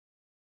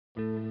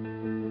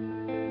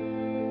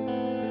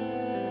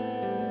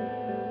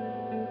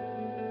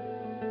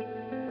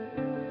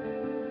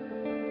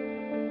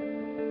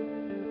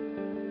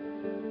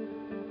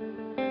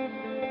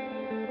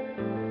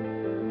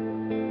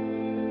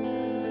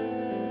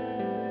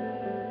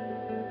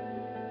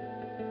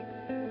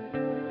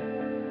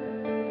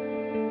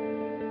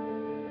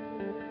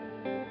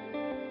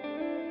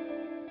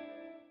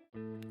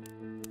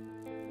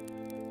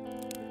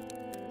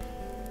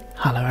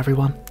Hello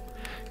everyone,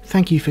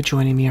 thank you for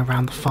joining me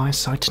around the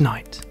fireside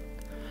tonight.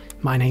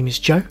 My name is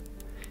Joe,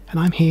 and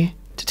I'm here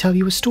to tell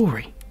you a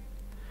story.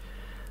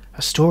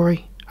 A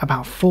story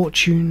about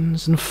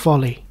fortunes and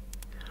folly,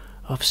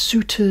 of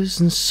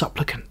suitors and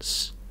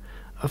supplicants,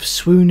 of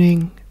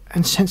swooning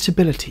and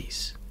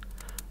sensibilities,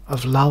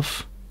 of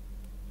love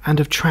and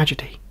of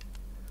tragedy.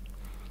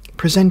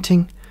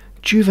 Presenting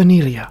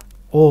Juvenilia,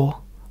 or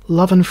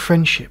Love and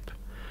Friendship,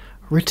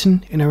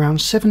 written in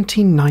around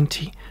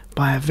 1790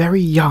 by a very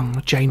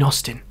young Jane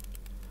Austen.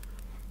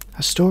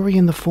 A story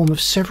in the form of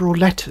several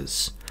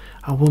letters,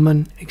 a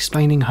woman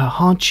explaining her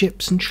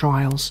hardships and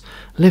trials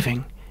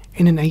living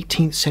in an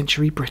 18th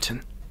century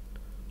Britain.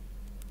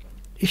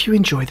 If you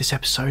enjoy this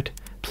episode,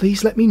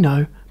 please let me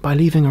know by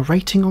leaving a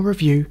rating or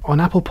review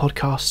on Apple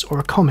Podcasts or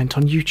a comment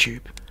on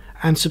YouTube,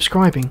 and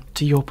subscribing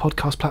to your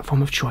podcast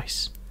platform of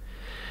choice.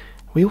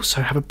 We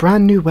also have a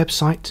brand new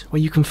website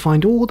where you can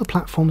find all the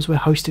platforms we're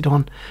hosted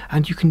on,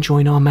 and you can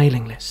join our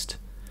mailing list.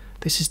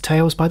 This is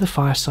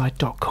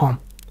talesbythefireside.com.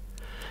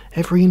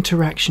 Every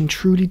interaction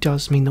truly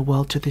does mean the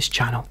world to this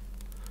channel.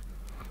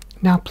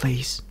 Now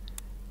please,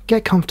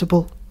 get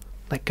comfortable,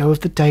 let go of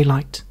the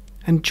daylight,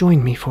 and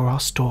join me for our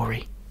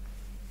story.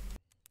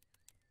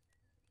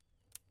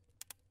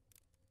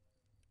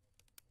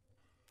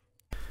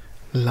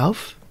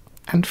 Love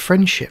and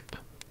Friendship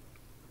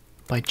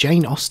by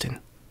Jane Austen.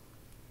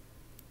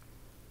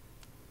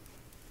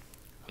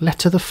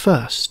 Letter the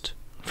first,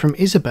 from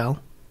Isabel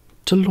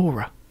to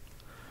Laura.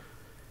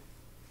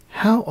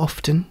 How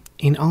often,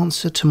 in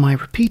answer to my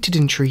repeated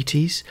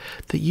entreaties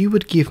that you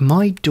would give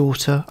my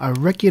daughter a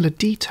regular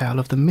detail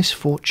of the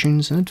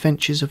misfortunes and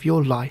adventures of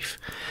your life,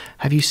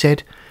 have you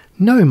said,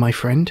 "No, my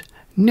friend,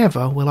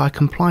 never will I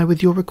comply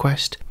with your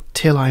request,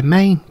 till I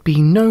may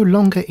be no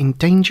longer in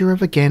danger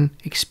of again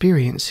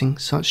experiencing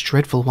such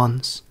dreadful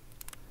ones."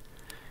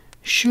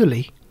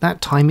 Surely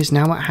that time is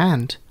now at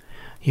hand.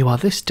 You are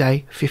this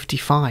day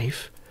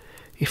 55.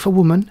 If a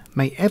woman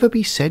may ever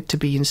be said to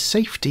be in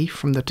safety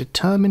from the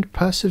determined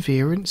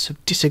perseverance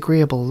of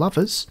disagreeable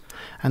lovers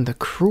and the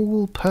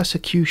cruel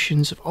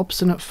persecutions of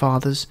obstinate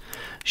fathers,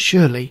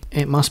 surely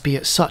it must be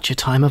at such a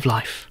time of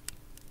life.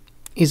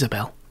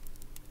 Isabel.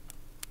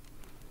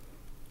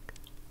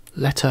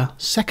 Letter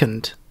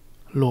second,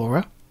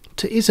 Laura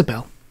to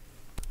Isabel.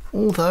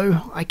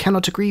 Although I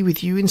cannot agree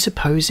with you in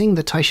supposing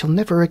that I shall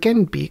never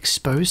again be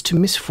exposed to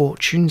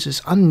misfortunes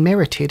as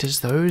unmerited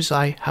as those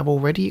I have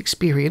already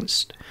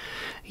experienced,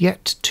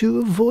 yet to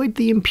avoid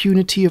the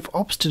impunity of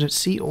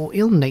obstinacy or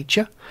ill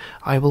nature,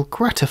 I will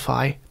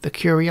gratify the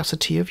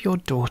curiosity of your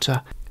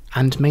daughter,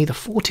 and may the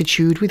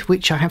fortitude with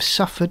which I have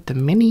suffered the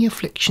many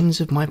afflictions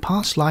of my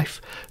past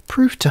life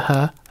prove to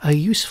her a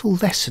useful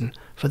lesson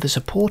for the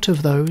support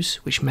of those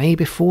which may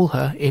befall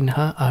her in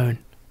her own.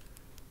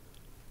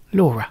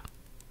 Laura.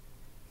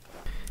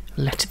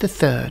 Letter the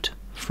third,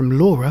 from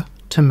Laura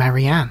to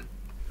Marianne.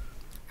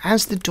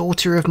 As the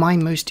daughter of my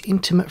most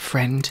intimate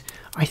friend,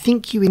 I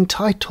think you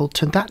entitled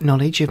to that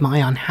knowledge of my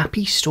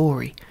unhappy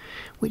story,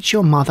 which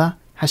your mother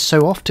has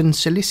so often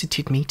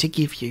solicited me to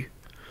give you.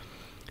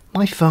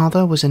 My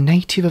father was a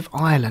native of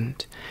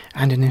Ireland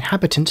and an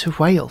inhabitant of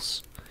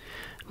Wales.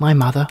 My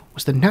mother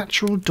was the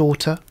natural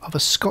daughter of a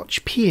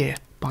Scotch peer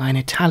by an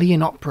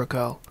Italian opera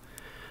girl.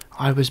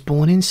 I was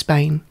born in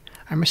Spain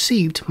and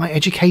received my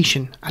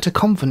education at a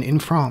convent in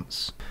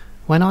France.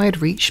 When I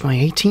had reached my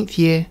 18th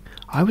year,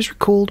 I was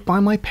recalled by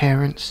my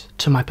parents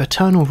to my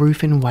paternal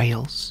roof in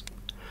Wales.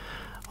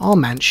 Our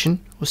mansion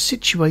was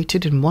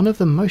situated in one of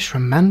the most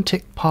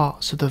romantic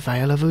parts of the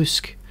Vale of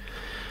Usk.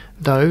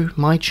 Though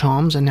my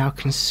charms are now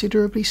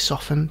considerably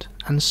softened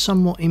and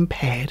somewhat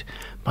impaired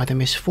by the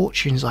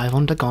misfortunes I have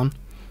undergone,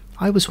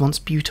 I was once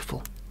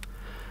beautiful.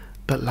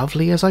 But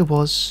lovely as I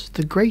was,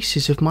 the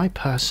graces of my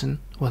person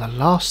were the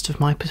last of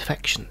my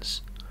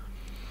perfections.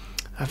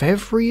 Of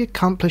every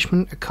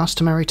accomplishment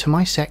customary to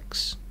my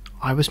sex,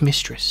 I was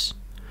mistress.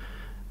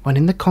 When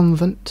in the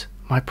convent,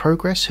 my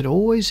progress had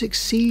always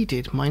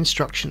exceeded my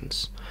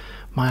instructions.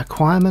 My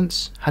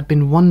acquirements had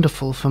been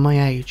wonderful for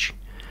my age,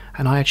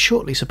 and I had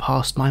shortly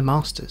surpassed my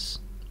masters.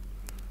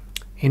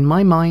 In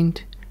my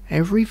mind,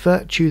 every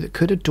virtue that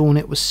could adorn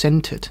it was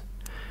centred.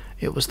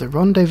 It was the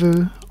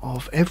rendezvous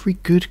of every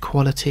good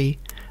quality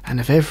and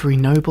of every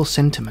noble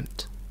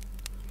sentiment.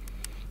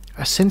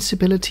 A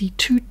sensibility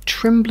too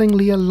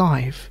tremblingly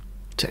alive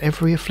to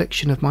every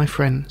affliction of my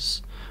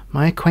friends,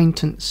 my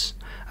acquaintance,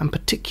 and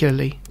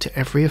particularly to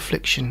every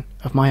affliction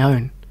of my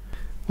own,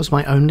 was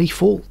my only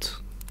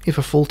fault, if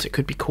a fault it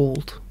could be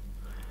called.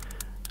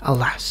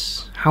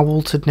 Alas, how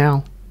altered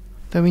now!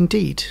 Though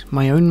indeed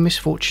my own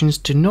misfortunes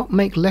do not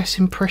make less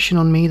impression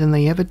on me than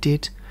they ever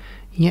did,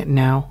 yet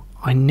now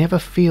I never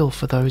feel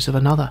for those of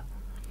another.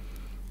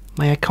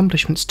 My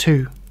accomplishments,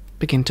 too,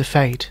 begin to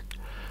fade.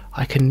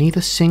 I can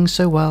neither sing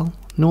so well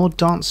nor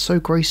dance so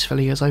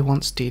gracefully as I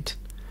once did,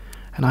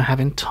 and I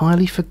have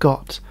entirely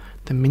forgot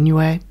the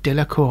minuet de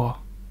la cour.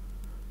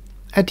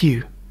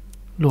 Adieu,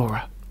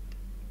 Laura.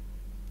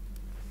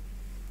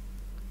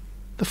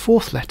 The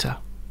fourth letter,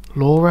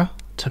 Laura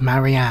to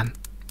Marianne.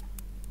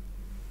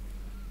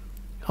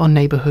 Our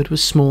neighbourhood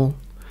was small,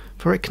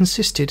 for it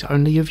consisted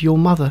only of your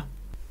mother.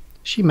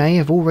 She may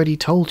have already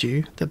told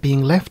you that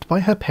being left by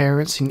her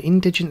parents in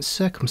indigent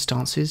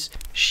circumstances,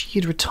 she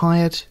had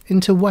retired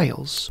into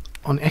Wales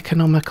on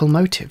economical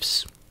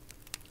motives.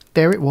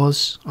 There it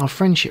was our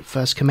friendship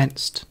first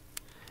commenced.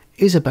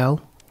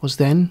 Isabel was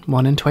then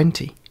 21,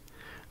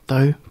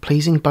 though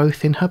pleasing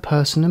both in her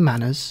person and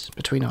manners,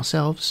 between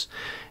ourselves,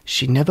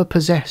 she never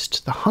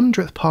possessed the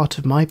 100th part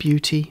of my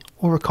beauty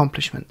or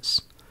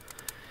accomplishments.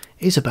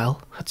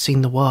 Isabel had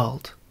seen the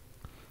world.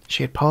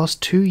 She had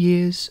passed 2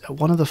 years at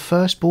one of the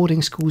first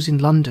boarding schools in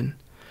London,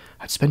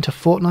 had spent a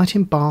fortnight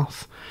in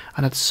Bath,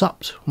 and had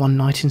supped one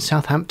night in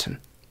Southampton.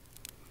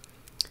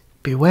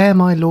 "Beware,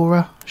 my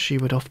Laura," she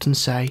would often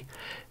say,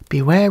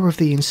 "beware of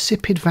the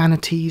insipid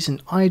vanities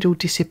and idle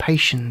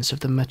dissipations of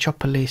the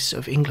metropolis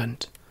of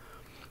England.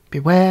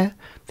 Beware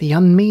the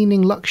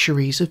unmeaning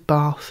luxuries of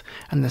Bath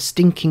and the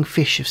stinking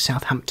fish of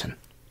Southampton."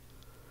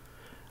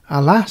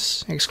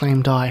 "Alas,"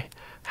 exclaimed I,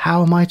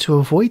 "how am I to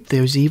avoid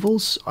those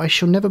evils I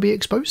shall never be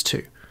exposed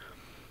to?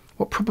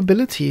 What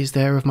probability is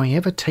there of my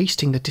ever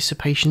tasting the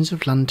dissipations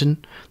of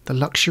London, the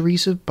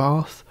luxuries of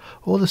Bath,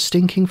 or the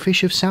stinking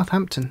fish of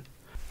Southampton?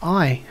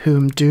 I, who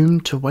am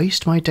doomed to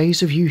waste my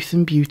days of youth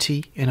and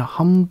beauty in a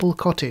humble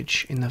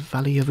cottage in the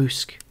valley of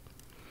Usk."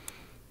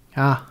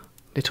 Ah,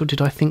 little did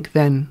I think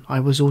then I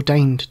was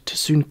ordained to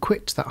soon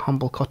quit that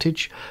humble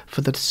cottage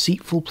for the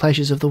deceitful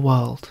pleasures of the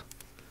world.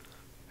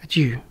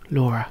 Adieu,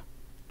 Laura.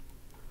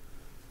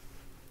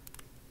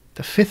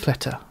 The 5th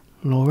letter,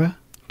 Laura,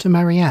 to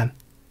Marianne.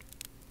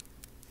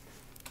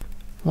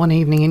 One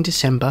evening in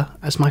December,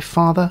 as my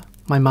father,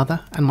 my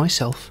mother, and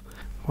myself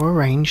were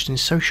arranged in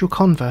social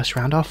converse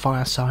round our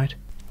fireside,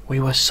 we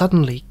were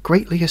suddenly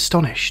greatly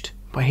astonished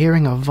by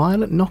hearing a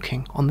violent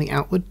knocking on the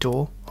outward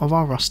door of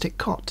our rustic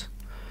cot.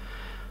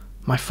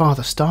 My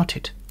father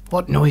started.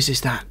 "What noise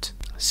is that?"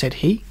 said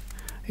he.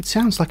 "It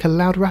sounds like a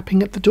loud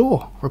rapping at the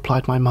door,"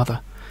 replied my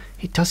mother.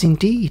 "It does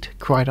indeed,"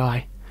 cried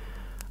I.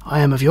 "I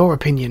am of your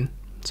opinion,"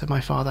 said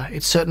my father.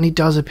 "It certainly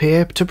does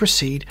appear to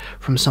proceed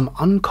from some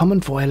uncommon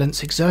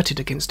violence exerted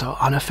against our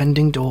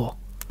unoffending door."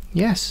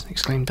 "Yes,"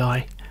 exclaimed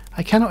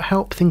I cannot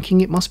help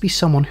thinking it must be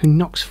someone who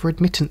knocks for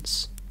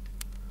admittance."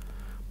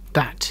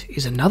 "That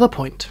is another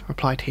point,"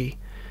 replied he.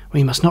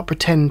 "We must not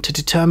pretend to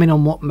determine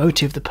on what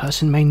motive the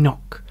person may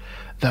knock,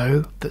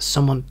 though that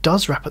someone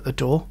does rap at the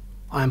door,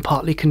 I am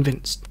partly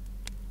convinced."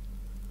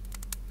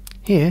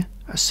 Here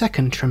a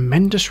second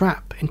tremendous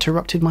rap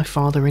interrupted my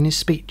father in his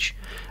speech,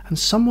 and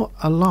somewhat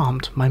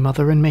alarmed my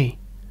mother and me.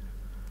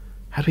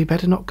 "Had we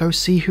better not go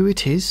see who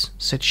it is?"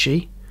 said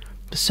she.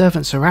 "The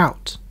servants are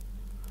out."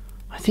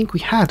 "I think we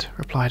had,"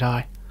 replied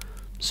I.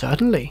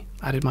 "Certainly,"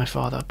 added my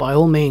father, "by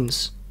all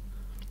means."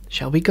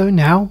 "Shall we go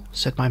now?"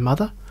 said my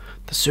mother.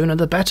 "The sooner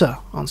the better,"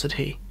 answered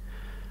he.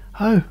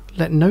 "Oh,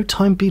 let no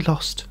time be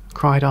lost,"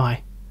 cried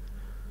I.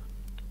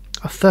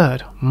 A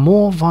third,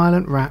 more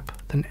violent rap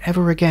than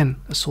ever again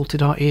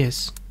assaulted our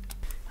ears.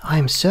 "I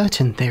am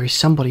certain there is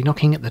somebody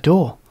knocking at the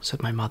door,"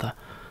 said my mother.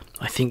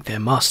 "I think there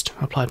must,"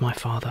 replied my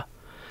father.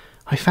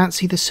 "I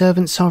fancy the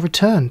servants are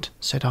returned,"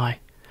 said I.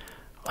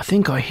 "I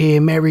think I hear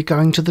Mary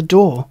going to the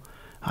door."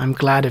 "I am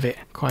glad of it,"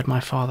 cried my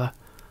father,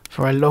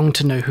 "for I long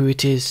to know who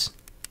it is."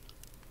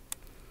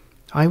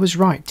 I was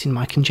right in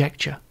my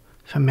conjecture,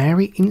 for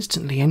Mary,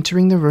 instantly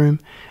entering the room,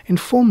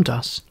 informed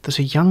us that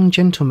a young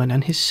gentleman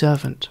and his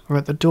servant were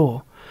at the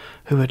door,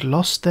 who had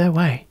lost their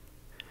way.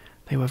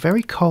 They were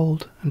very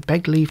cold, and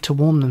begged leave to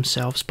warm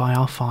themselves by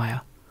our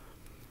fire.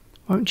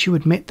 "Won't you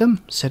admit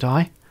them?" said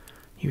I.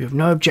 "You have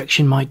no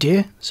objection, my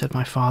dear," said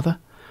my father.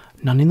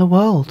 "None in the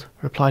world,"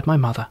 replied my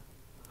mother.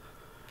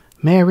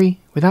 Mary,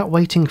 without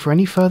waiting for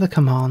any further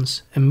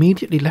commands,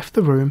 immediately left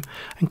the room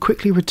and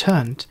quickly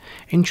returned,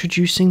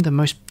 introducing the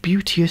most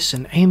beauteous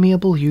and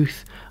amiable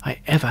youth I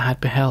ever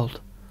had beheld.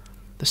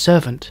 The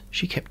servant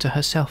she kept to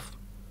herself.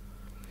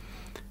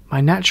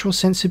 My natural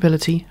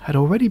sensibility had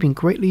already been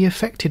greatly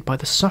affected by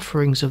the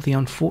sufferings of the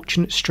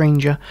unfortunate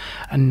stranger,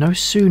 and no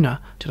sooner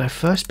did I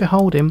first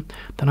behold him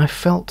than I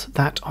felt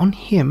that on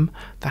him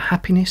the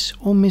happiness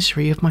or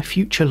misery of my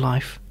future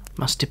life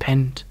must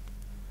depend.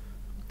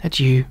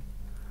 Adieu,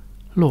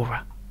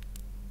 Laura.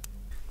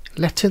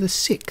 Letter the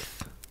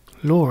 6th,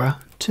 Laura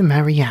to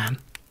Marianne.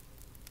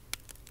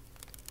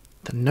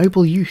 The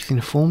noble youth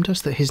informed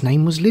us that his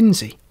name was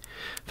Lindsay.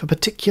 For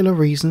particular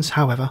reasons,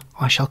 however,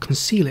 I shall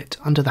conceal it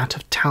under that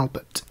of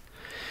Talbot.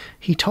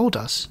 He told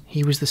us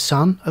he was the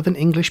son of an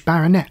English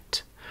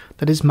baronet,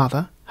 that his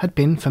mother had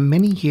been for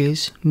many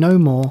years no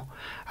more,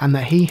 and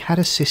that he had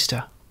a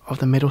sister of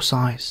the middle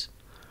size.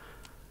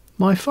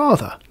 "My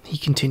father," he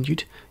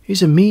continued,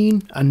 "is a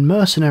mean and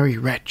mercenary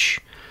wretch.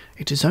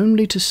 It is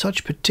only to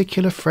such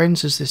particular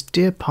friends as this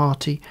dear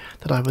party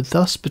that I would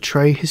thus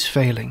betray his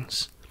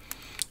failings.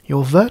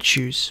 Your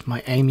virtues,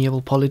 my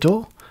amiable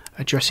Polydore,"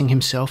 addressing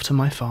himself to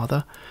my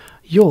father,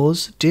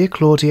 "yours, dear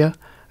Claudia,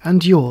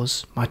 and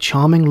yours, my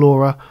charming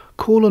Laura,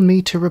 call on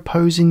me to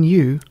repose in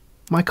you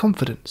my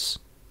confidence."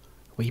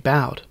 We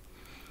bowed.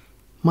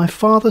 My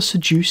father,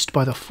 seduced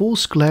by the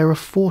false glare of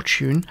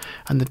fortune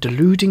and the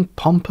deluding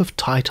pomp of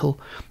title,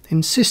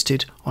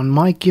 insisted on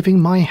my giving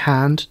my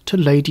hand to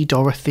Lady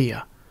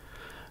Dorothea.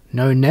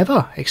 "No,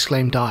 never,"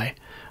 exclaimed I.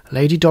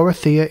 "Lady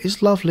Dorothea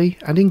is lovely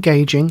and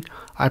engaging.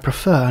 I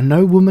prefer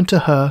no woman to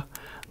her,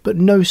 but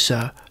know,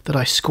 sir, that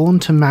I scorn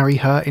to marry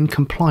her in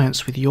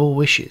compliance with your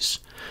wishes.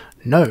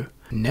 No,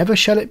 never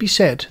shall it be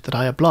said that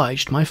I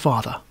obliged my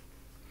father."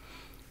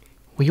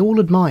 We all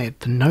admired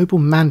the noble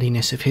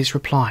manliness of his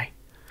reply.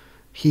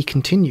 He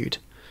continued,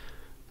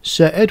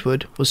 "Sir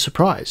Edward was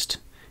surprised.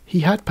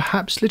 He had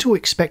perhaps little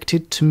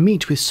expected to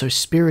meet with so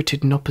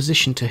spirited an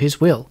opposition to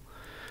his will.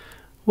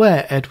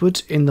 'Where,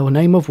 Edward, in the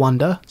name of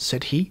wonder,'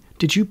 said he,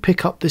 'did you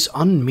pick up this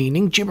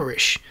unmeaning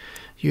gibberish?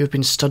 You have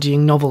been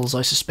studying novels,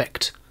 I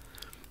suspect.'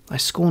 I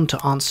scorned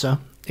to answer.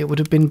 It would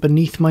have been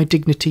beneath my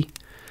dignity.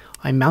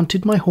 I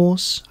mounted my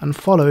horse, and,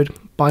 followed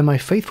by my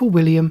faithful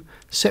William,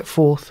 set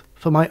forth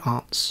for my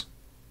aunt's.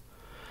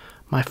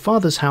 My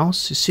father's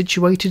house is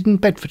situated in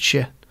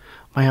Bedfordshire,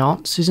 my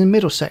aunt's is in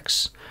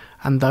Middlesex,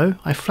 and though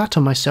I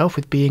flatter myself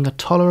with being a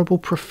tolerable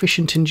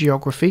proficient in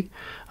geography,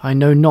 I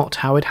know not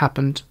how it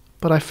happened,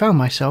 but I found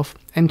myself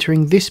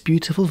entering this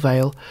beautiful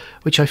vale,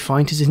 which I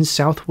find is in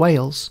South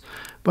Wales,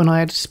 when I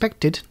had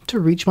expected to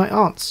reach my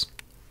aunt's.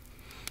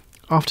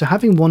 After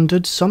having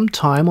wandered some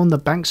time on the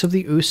banks of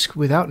the Usk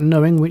without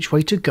knowing which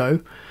way to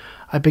go,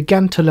 I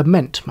began to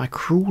lament my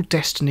cruel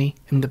destiny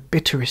in the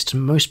bitterest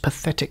and most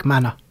pathetic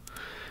manner.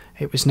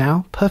 It was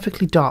now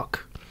perfectly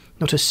dark.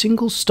 Not a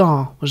single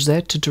star was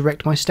there to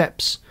direct my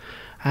steps,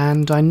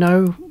 and I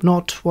know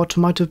not what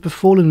might have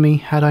befallen me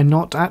had I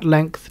not at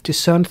length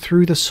discerned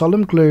through the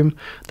solemn gloom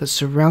that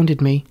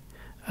surrounded me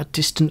a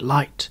distant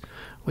light,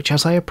 which,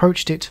 as I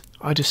approached it,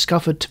 I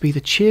discovered to be the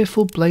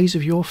cheerful blaze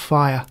of your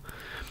fire.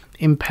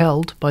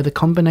 Impelled by the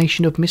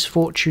combination of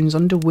misfortunes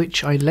under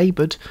which I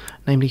laboured,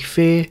 namely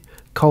fear,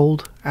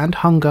 cold, and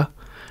hunger,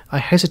 I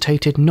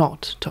hesitated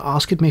not to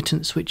ask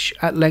admittance, which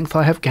at length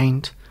I have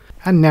gained.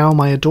 And now,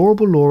 my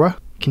adorable Laura,"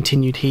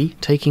 continued he,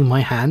 taking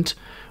my hand,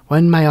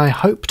 "when may I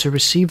hope to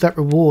receive that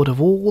reward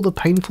of all the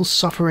painful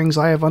sufferings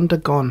I have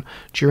undergone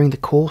during the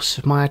course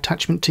of my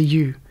attachment to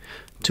you,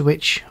 to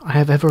which I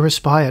have ever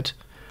aspired?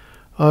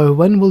 Oh,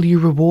 when will you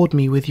reward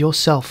me with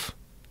yourself?"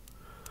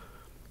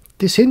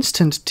 "This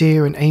instant,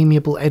 dear and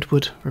amiable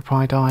Edward,"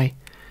 replied I.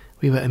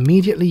 We were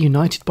immediately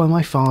united by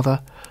my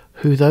father,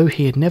 who, though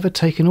he had never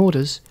taken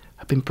orders,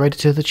 had been bred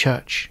to the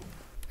church.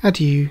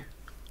 Adieu,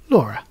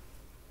 Laura.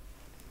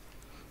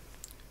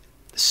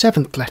 The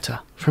 7th letter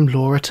from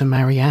Laura to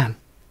Marianne.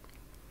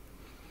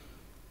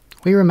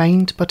 We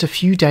remained but a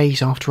few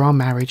days after our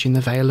marriage in the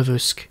Vale of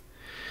Usk.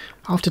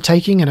 After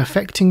taking an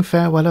affecting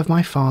farewell of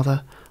my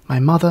father, my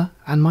mother,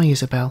 and my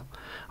Isabel,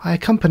 I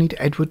accompanied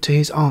Edward to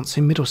his aunt's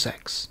in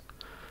Middlesex.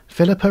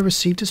 Philippa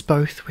received us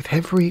both with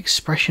every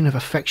expression of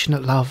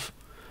affectionate love.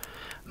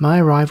 My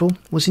arrival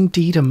was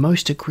indeed a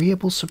most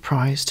agreeable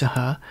surprise to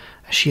her,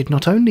 as she had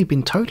not only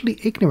been totally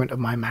ignorant of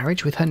my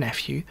marriage with her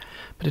nephew,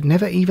 but had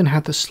never even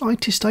had the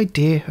slightest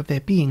idea of there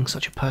being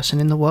such a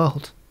person in the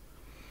world.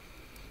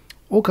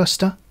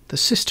 Augusta, the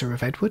sister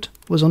of Edward,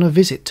 was on a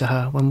visit to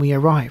her when we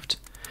arrived.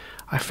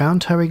 I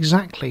found her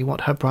exactly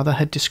what her brother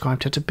had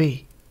described her to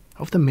be,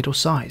 of the middle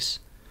size.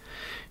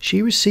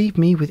 She received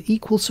me with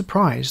equal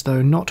surprise,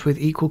 though not with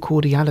equal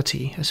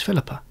cordiality, as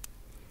Philippa.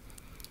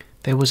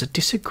 There was a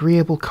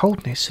disagreeable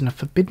coldness and a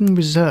forbidden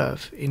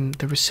reserve in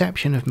the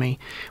reception of me,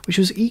 which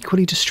was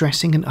equally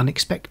distressing and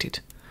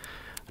unexpected.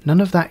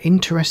 None of that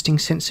interesting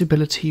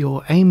sensibility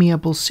or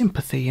amiable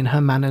sympathy in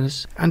her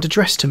manners and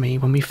address to me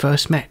when we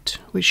first met,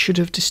 which should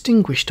have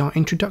distinguished our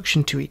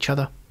introduction to each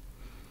other.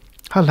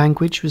 Her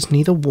language was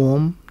neither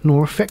warm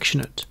nor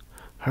affectionate.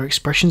 Her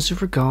expressions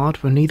of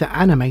regard were neither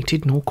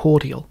animated nor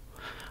cordial.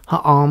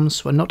 Her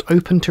arms were not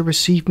open to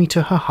receive me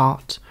to her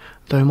heart,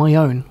 though my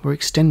own were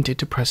extended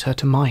to press her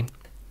to mine.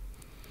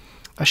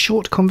 A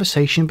short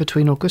conversation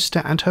between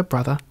Augusta and her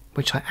brother,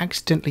 which I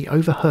accidentally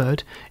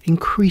overheard,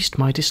 increased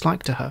my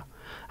dislike to her,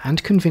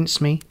 and convinced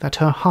me that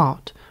her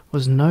heart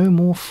was no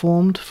more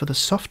formed for the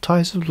soft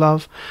ties of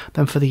love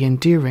than for the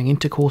endearing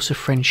intercourse of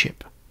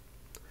friendship.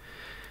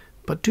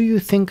 "But do you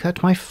think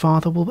that my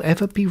father will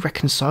ever be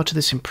reconciled to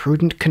this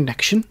imprudent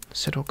connection?"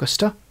 said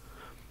Augusta.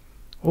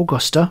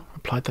 "Augusta,"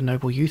 replied the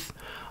noble youth,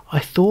 "I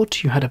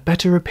thought you had a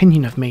better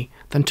opinion of me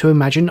than to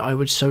imagine I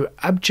would so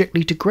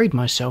abjectly degrade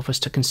myself as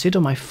to consider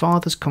my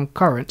father's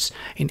concurrence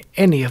in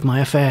any of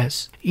my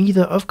affairs,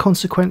 either of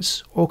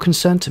consequence or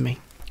concern to me.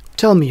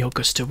 Tell me,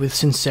 Augusta, with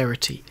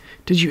sincerity,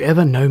 did you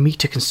ever know me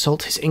to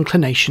consult his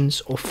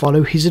inclinations or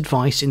follow his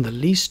advice in the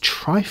least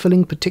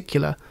trifling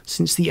particular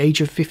since the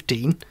age of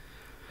 15?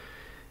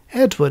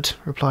 "Edward,"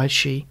 replied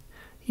she,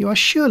 "you are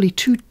surely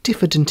too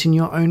diffident in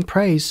your own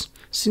praise.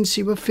 Since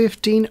you were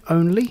 15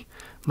 only?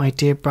 My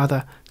dear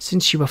brother,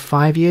 since you were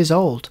 5 years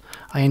old,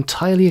 I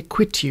entirely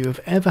acquit you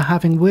of ever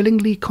having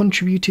willingly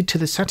contributed to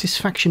the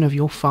satisfaction of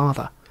your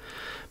father.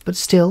 But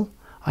still,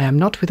 I am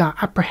not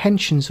without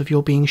apprehensions of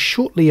your being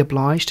shortly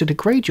obliged to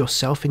degrade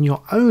yourself in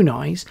your own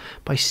eyes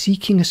by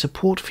seeking a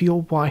support for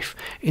your wife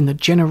in the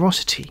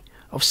generosity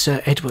of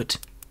Sir Edward.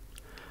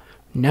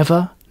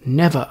 Never,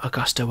 never,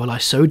 Augusta, will I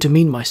so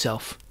demean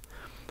myself.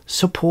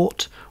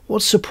 Support?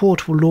 What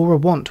support will Laura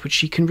want which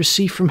she can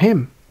receive from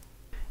him?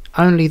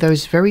 Only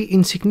those very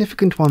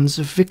insignificant ones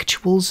of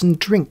victuals and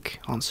drink,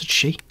 answered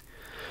she.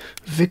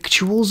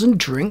 Victuals and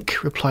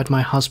drink, replied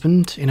my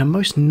husband, in a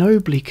most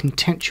nobly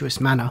contemptuous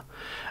manner.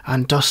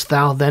 And dost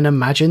thou then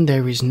imagine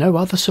there is no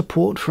other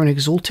support for an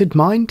exalted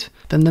mind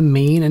than the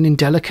mean and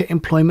indelicate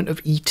employment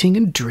of eating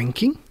and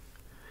drinking?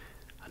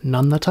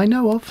 None that I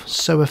know of,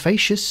 so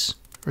efficacious,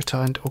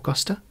 returned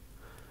Augusta.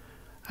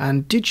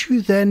 And did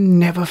you then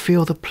never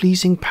feel the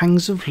pleasing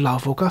pangs of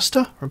love,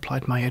 Augusta?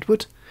 Replied my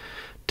Edward.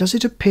 Does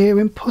it appear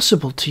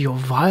impossible to your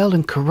vile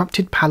and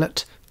corrupted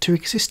palate to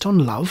exist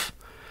on love?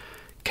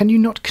 Can you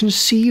not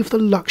conceive the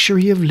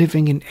luxury of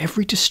living in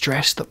every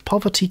distress that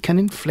poverty can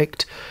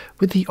inflict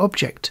with the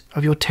object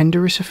of your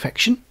tenderest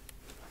affection?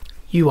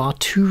 You are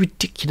too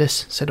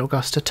ridiculous, said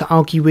Augusta, to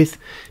argue with.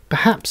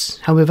 Perhaps,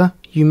 however,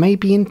 you may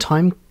be in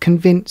time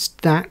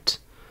convinced that...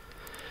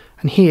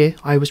 And here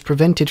I was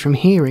prevented from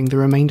hearing the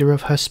remainder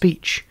of her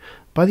speech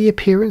by the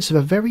appearance of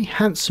a very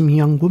handsome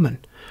young woman,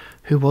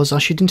 who was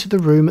ushered into the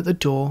room at the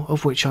door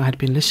of which I had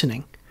been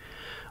listening.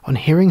 On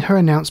hearing her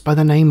announced by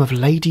the name of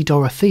Lady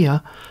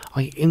Dorothea,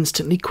 I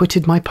instantly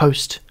quitted my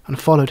post and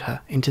followed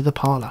her into the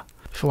parlour,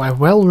 for I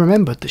well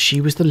remembered that she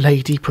was the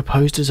lady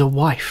proposed as a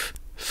wife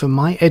for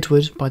my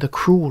Edward by the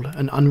cruel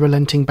and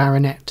unrelenting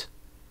baronet.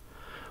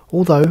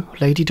 Although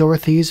Lady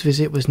Dorothea's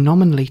visit was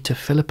nominally to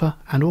Philippa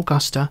and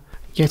Augusta,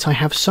 yet I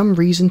have some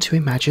reason to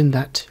imagine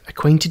that,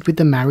 acquainted with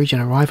the marriage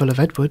and arrival of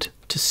Edward,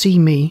 to see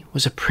me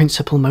was a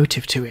principal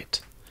motive to it.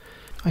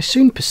 I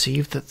soon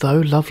perceived that though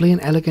lovely and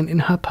elegant in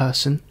her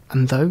person,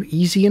 and though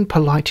easy and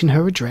polite in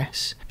her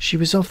address, she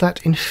was of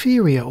that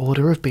inferior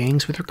order of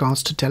beings with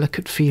regards to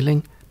delicate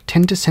feeling,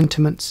 tender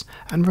sentiments,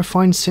 and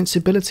refined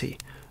sensibility,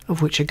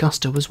 of which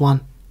Augusta was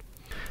one.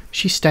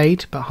 She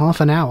stayed but half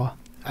an hour,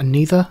 and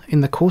neither, in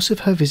the course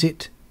of her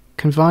visit,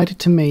 confided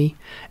to me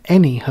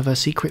any of her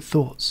secret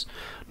thoughts,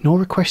 nor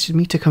requested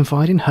me to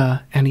confide in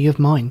her any of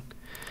mine.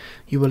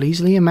 You will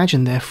easily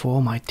imagine,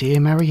 therefore, my dear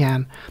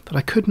Marianne, that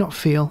I could not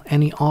feel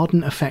any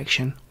ardent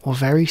affection or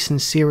very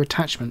sincere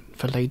attachment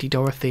for Lady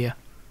Dorothea.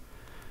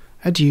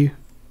 Adieu,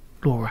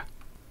 Laura.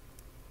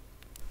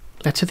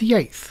 Letter the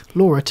 8th.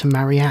 Laura to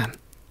Marianne.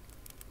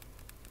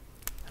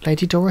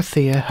 Lady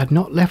Dorothea had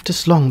not left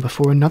us long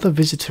before another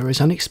visitor as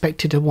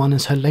unexpected a one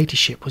as her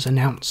ladyship was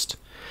announced.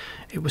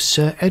 It was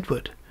Sir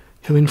Edward,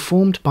 who,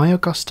 informed by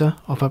Augusta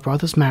of her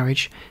brother's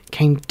marriage,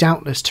 came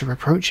doubtless to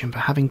reproach him for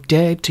having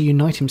dared to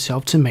unite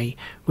himself to me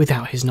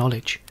without his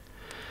knowledge.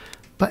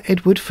 But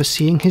Edward,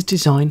 foreseeing his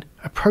design,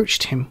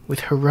 approached him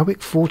with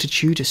heroic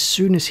fortitude as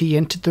soon as he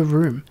entered the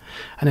room,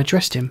 and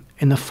addressed him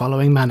in the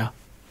following manner.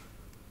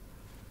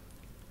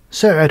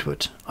 Sir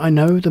Edward, I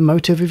know the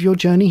motive of your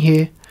journey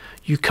here.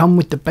 You come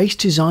with the base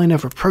design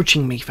of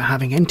reproaching me for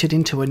having entered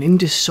into an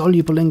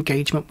indissoluble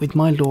engagement with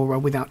my Laura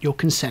without your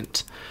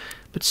consent.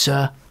 But,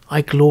 sir,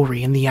 I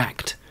glory in the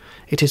act.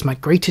 It is my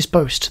greatest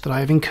boast that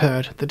I have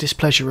incurred the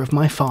displeasure of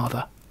my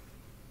father.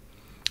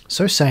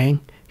 So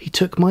saying, he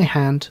took my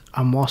hand,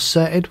 and whilst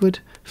Sir Edward,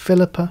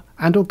 Philippa,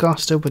 and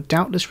Augusta were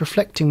doubtless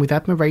reflecting with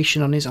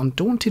admiration on his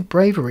undaunted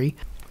bravery,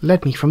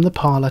 led me from the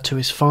parlour to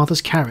his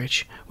father's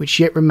carriage, which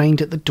yet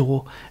remained at the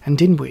door,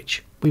 and in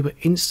which we were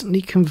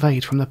instantly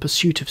conveyed from the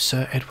pursuit of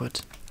Sir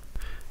Edward.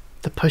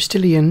 The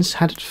postilions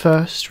had at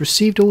first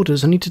received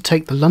orders only to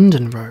take the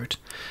London road.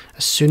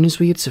 As soon as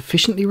we had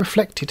sufficiently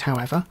reflected,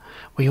 however,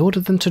 we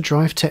ordered them to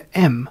drive to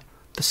M,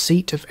 the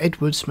seat of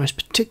Edward's most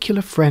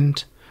particular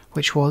friend,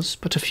 which was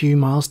but a few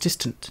miles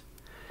distant.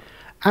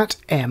 At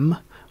M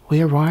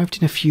we arrived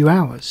in a few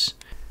hours,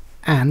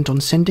 and on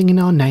sending in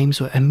our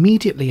names were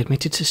immediately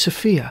admitted to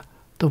Sophia,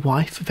 the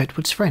wife of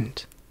Edward's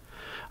friend.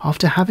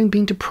 After having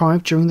been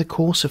deprived during the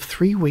course of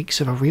 3 weeks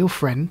of a real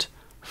friend,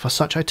 for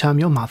such I term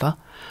your mother,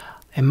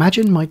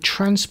 imagine my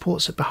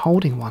transports at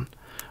beholding one,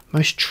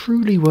 most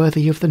truly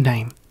worthy of the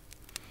name.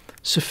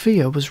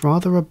 Sophia was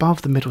rather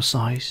above the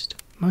middle-sized,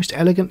 most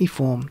elegantly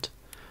formed.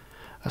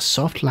 A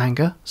soft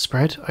languor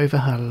spread over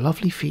her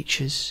lovely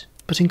features,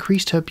 but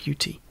increased her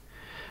beauty.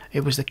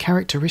 It was the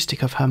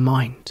characteristic of her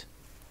mind.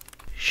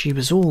 She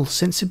was all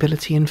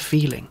sensibility and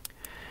feeling.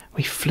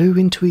 We flew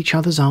into each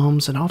other's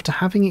arms, and after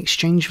having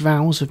exchanged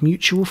vows of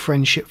mutual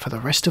friendship for the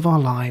rest of our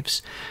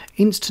lives,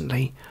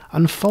 instantly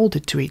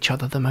unfolded to each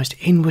other the most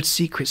inward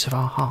secrets of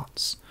our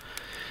hearts.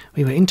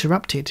 We were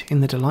interrupted in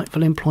the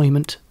delightful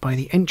employment by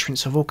the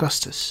entrance of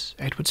Augustus,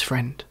 Edward's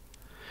friend,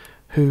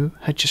 who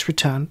had just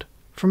returned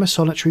from a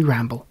solitary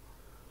ramble.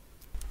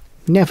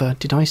 Never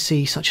did I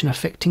see such an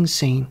affecting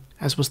scene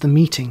as was the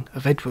meeting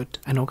of Edward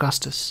and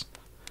Augustus.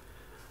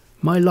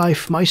 "My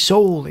life, my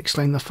soul!"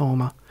 exclaimed the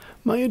former.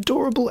 "My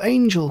adorable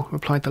angel!"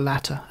 replied the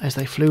latter, as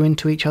they flew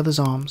into each other's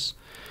arms.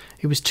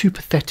 It was too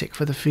pathetic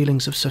for the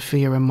feelings of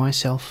Sophia and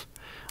myself.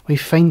 We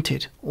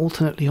fainted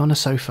alternately on a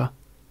sofa.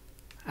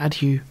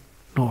 Adieu,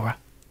 Laura.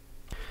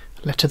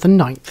 Letter the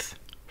 9th.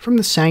 From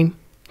the same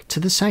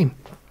to the same.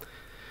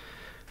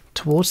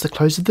 Towards the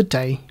close of the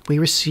day we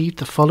received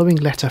the following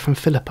letter from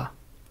Philippa,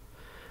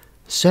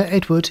 Sir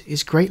Edward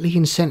is greatly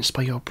incensed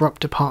by your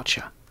abrupt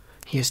departure.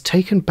 He has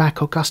taken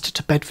back Augusta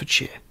to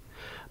Bedfordshire.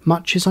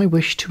 Much as I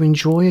wish to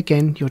enjoy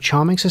again your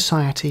charming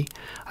society,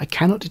 I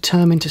cannot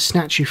determine to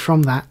snatch you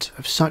from that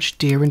of such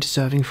dear and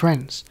deserving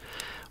friends.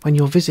 When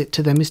your visit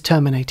to them is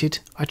terminated,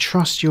 I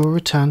trust you will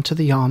return to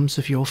the arms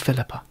of your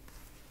Philippa."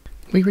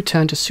 We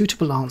returned a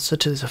suitable answer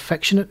to this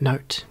affectionate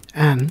note,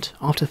 and,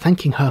 after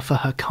thanking her for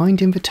her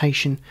kind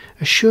invitation,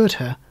 assured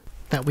her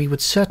that we would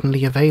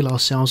certainly avail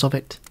ourselves of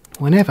it,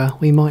 whenever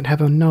we might have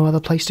no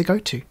other place to go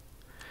to.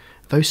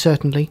 Though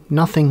certainly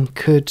nothing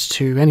could,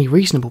 to any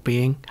reasonable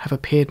being, have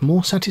appeared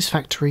more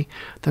satisfactory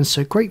than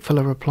so grateful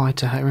a reply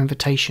to her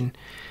invitation,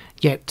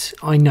 yet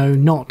I know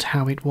not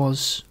how it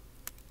was.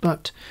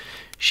 But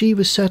she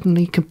was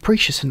certainly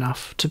capricious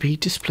enough to be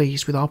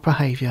displeased with our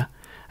behaviour,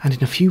 and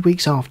in a few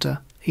weeks after,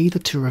 either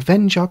to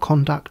revenge our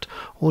conduct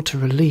or to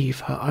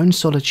relieve her own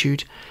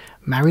solitude,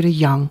 married a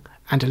young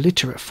and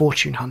illiterate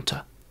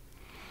fortune-hunter.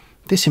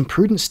 This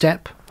imprudent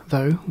step,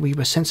 though we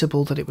were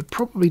sensible that it would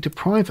probably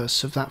deprive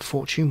us of that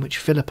fortune which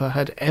Philippa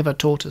had ever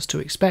taught us to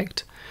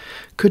expect,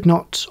 could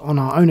not, on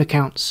our own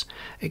accounts,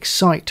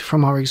 excite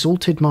from our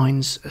exalted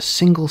minds a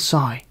single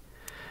sigh,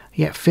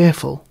 yet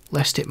fearful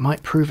lest it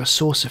might prove a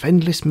source of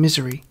endless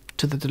misery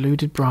to the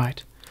deluded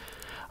bride.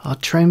 Our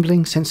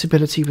trembling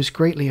sensibility was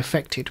greatly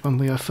affected when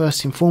we were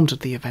first informed of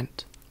the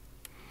event.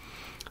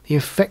 The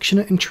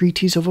affectionate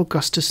entreaties of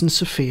Augustus and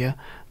Sophia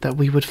that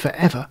we would for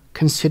ever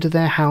consider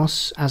their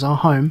house as our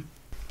home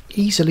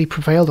easily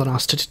prevailed on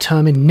us to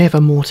determine never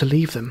more to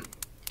leave them.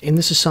 In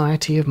the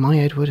society of my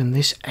Edward and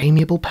this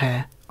amiable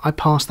pair, I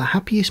passed the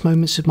happiest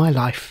moments of my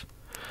life.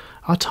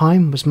 Our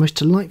time was most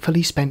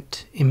delightfully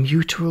spent in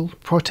mutual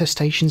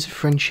protestations of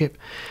friendship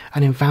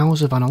and in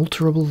vows of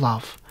unalterable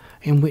love,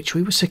 in which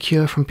we were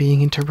secure from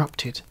being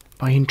interrupted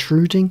by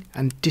intruding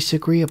and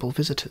disagreeable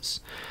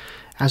visitors,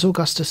 as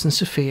Augustus and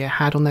Sophia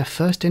had on their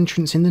first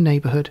entrance in the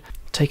neighbourhood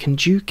taken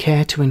due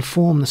care to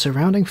inform the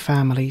surrounding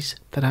families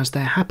that as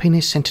their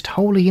happiness centred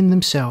wholly in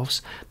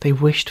themselves, they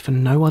wished for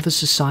no other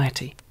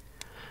society.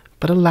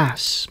 But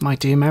alas, my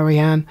dear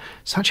Marianne,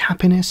 such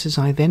happiness as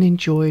I then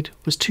enjoyed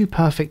was too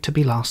perfect to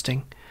be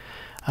lasting.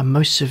 A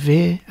most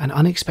severe and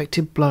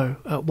unexpected blow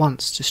at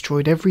once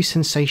destroyed every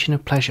sensation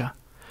of pleasure.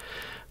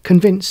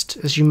 Convinced,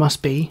 as you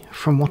must be,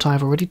 from what I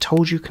have already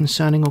told you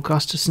concerning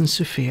Augustus and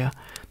Sophia,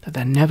 that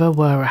there never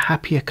were a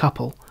happier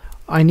couple,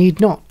 I need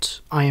not,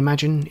 I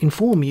imagine,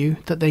 inform you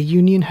that their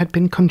union had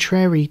been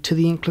contrary to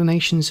the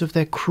inclinations of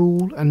their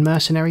cruel and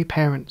mercenary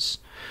parents,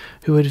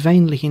 who had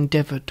vainly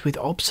endeavoured with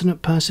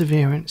obstinate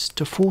perseverance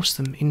to force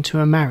them into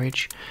a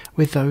marriage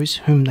with those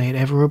whom they had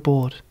ever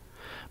abhorred.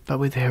 But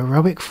with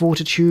heroic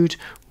fortitude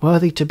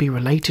worthy to be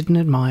related and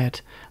admired,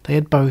 they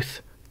had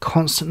both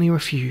constantly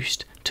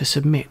refused to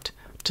submit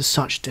to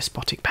such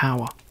despotic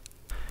power.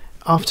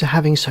 After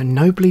having so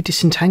nobly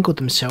disentangled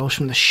themselves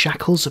from the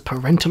shackles of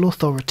parental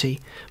authority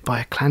by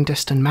a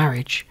clandestine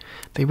marriage,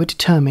 they were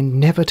determined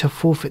never to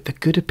forfeit the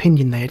good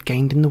opinion they had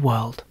gained in the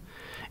world,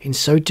 in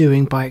so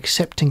doing by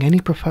accepting any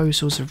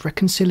proposals of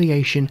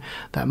reconciliation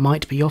that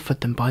might be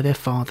offered them by their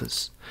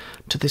fathers.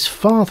 To this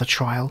farther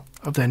trial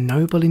of their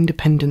noble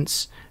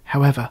independence,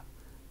 however,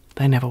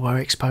 they never were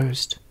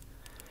exposed.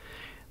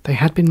 They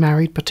had been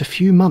married but a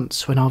few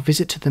months when our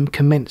visit to them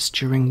commenced,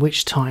 during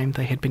which time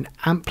they had been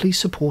amply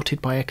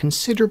supported by a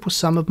considerable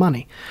sum of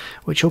money,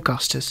 which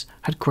Augustus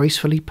had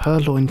gracefully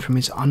purloined from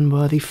his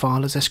unworthy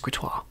father's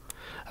escritoire,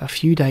 a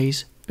few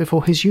days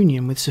before his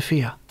union with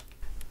Sophia.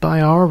 By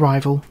our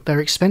arrival,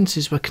 their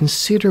expenses were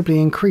considerably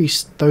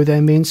increased, though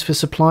their means for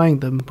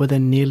supplying them were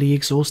then nearly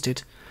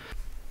exhausted.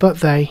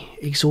 But they,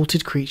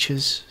 exalted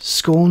creatures,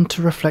 scorned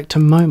to reflect a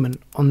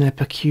moment on their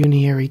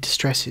pecuniary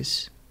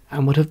distresses,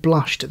 and would have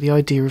blushed at the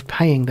idea of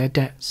paying their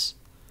debts.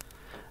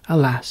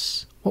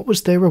 Alas, what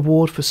was their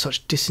reward for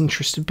such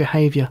disinterested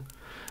behaviour?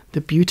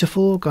 The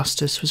beautiful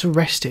Augustus was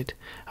arrested,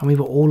 and we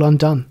were all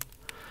undone.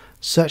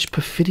 Such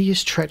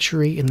perfidious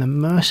treachery in the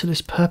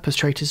merciless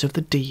perpetrators of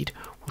the deed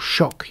will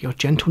shock your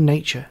gentle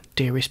nature,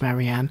 dearest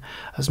Marianne,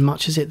 as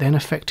much as it then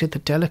affected the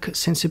delicate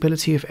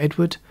sensibility of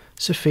Edward,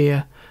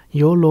 Sophia,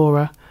 your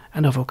Laura,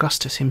 and of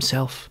Augustus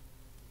himself.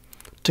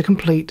 To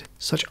complete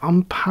such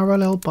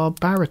unparalleled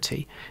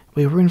barbarity,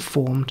 we were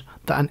informed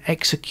that an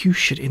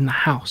execution in the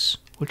house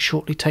would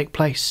shortly take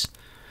place.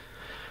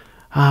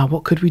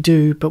 What could we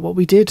do but what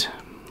we did?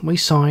 We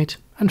sighed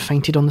and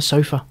fainted on the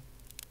sofa.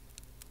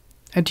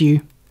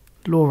 Adieu,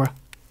 Laura.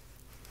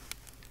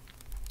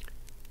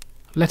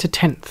 Letter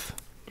 10th.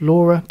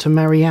 Laura to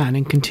Marianne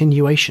in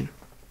continuation.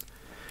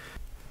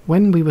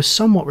 When we were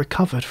somewhat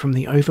recovered from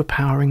the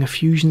overpowering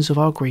effusions of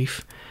our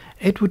grief,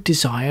 Edward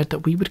desired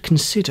that we would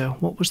consider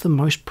what was the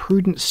most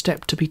prudent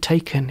step to be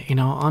taken in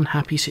our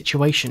unhappy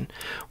situation,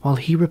 while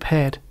he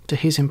repaired to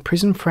his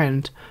imprisoned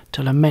friend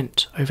to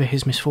lament over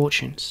his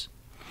misfortunes.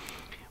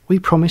 We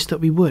promised that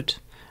we would,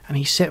 and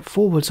he set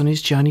forwards on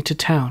his journey to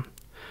town.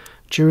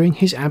 during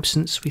his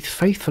absence, we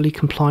faithfully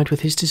complied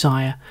with his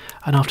desire,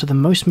 and after the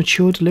most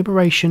mature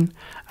deliberation,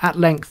 at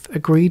length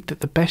agreed that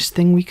the best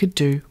thing we could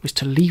do was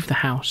to leave the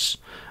house,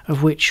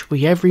 of which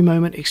we every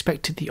moment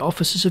expected the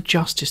officers of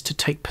justice to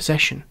take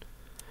possession.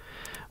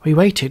 We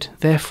waited,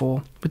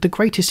 therefore, with the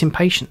greatest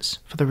impatience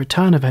for the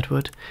return of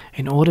Edward,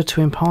 in order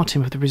to impart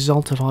him with the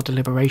result of our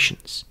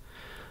deliberations.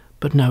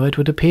 But no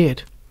Edward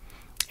appeared.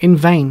 In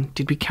vain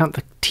did we count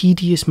the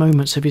tedious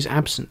moments of his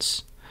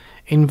absence.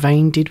 In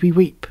vain did we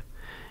weep.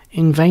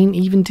 In vain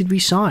even did we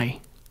sigh.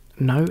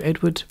 No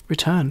Edward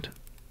returned.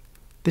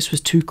 This was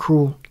too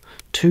cruel,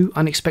 too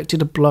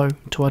unexpected a blow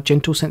to our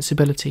gentle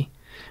sensibility.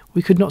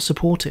 We could not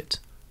support it.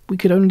 We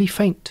could only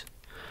faint.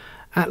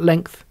 At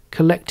length,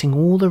 collecting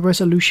all the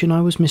resolution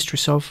I was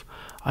mistress of,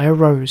 I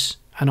arose,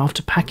 and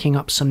after packing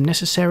up some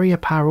necessary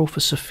apparel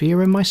for Sophia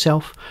and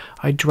myself,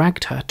 I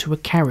dragged her to a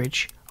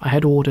carriage I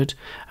had ordered,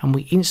 and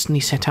we instantly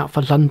set out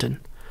for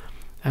London.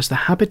 As the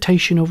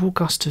habitation of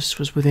Augustus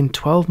was within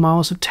 12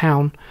 miles of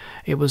town,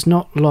 it was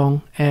not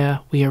long ere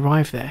we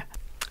arrived there,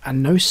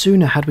 and no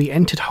sooner had we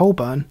entered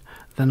Holborn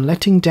than,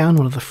 letting down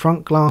one of the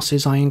front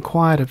glasses, I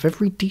inquired of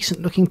every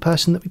decent-looking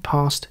person that we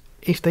passed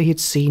if they had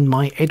seen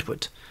my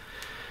Edward.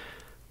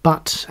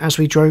 But, as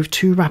we drove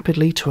too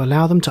rapidly to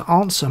allow them to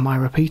answer my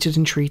repeated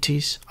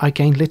entreaties, I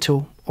gained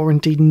little, or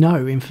indeed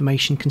no,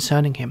 information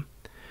concerning him.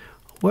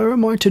 "Where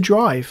am I to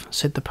drive?"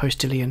 said the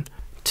postilion.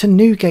 "To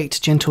Newgate,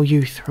 gentle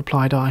youth,"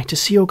 replied I, "to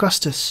see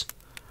Augustus."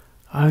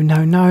 "Oh,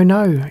 no, no,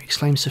 no,"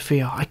 exclaimed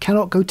Sophia, "I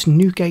cannot go to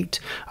Newgate.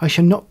 I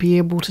shall not be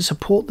able to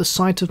support the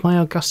sight of my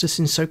Augustus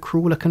in so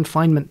cruel a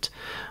confinement.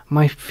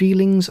 My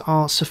feelings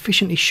are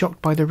sufficiently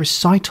shocked by the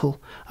recital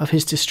of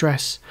his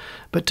distress,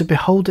 but to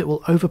behold it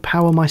will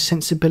overpower my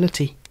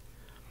sensibility."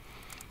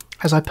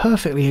 As I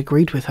perfectly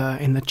agreed with her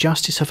in the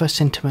justice of her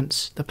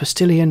sentiments, the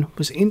postilion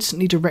was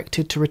instantly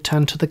directed to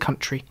return to the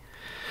country.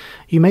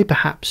 You may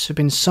perhaps have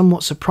been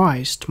somewhat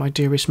surprised, my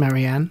dearest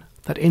Marianne,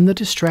 that in the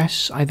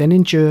distress I then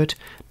endured,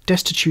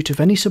 destitute of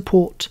any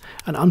support,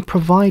 and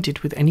unprovided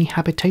with any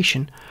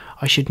habitation,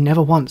 I should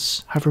never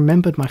once have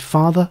remembered my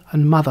father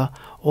and mother,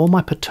 or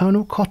my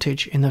paternal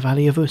cottage in the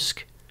valley of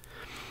Usk.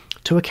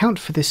 To account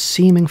for this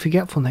seeming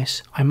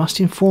forgetfulness, I must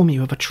inform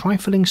you of a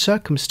trifling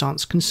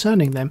circumstance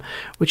concerning them,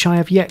 which I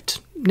have yet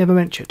never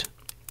mentioned.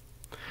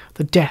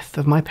 The death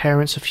of my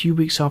parents a few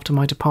weeks after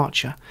my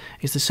departure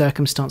is the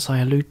circumstance I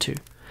allude to.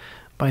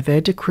 By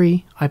their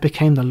decree I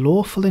became the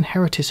lawful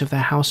inheritress of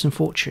their house and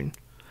fortune.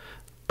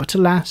 But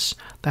alas,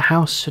 the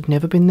house had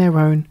never been their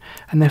own,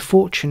 and their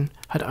fortune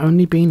had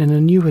only been an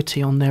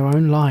annuity on their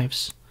own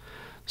lives.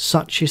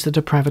 Such is the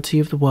depravity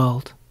of the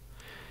world.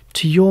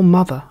 To your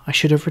mother I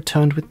should have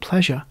returned with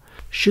pleasure,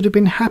 should have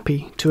been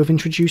happy to have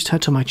introduced her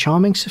to my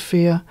charming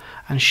Sophia,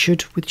 and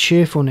should with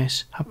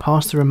cheerfulness have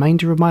passed the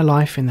remainder of my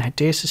life in their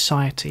dear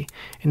society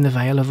in the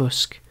Vale of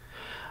Usk.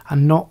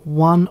 And not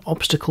one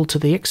obstacle to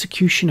the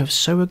execution of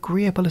so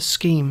agreeable a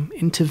scheme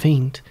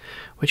intervened,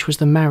 which was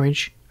the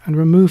marriage and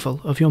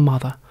removal of your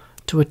mother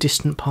to a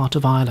distant part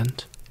of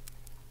Ireland.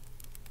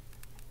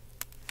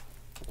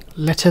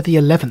 Letter the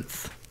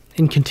 11th,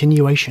 in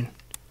continuation.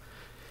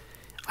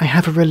 "I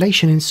have a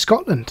relation in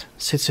Scotland,"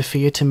 said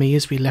Sophia to me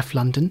as we left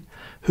London,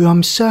 "who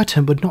I'm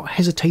certain would not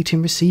hesitate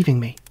in receiving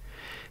me.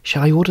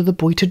 Shall I order the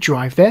boy to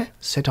drive there?"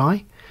 said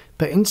I,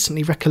 but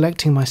instantly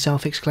recollecting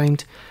myself,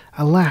 exclaimed,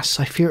 "Alas,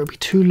 I fear it will be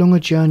too long a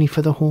journey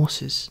for the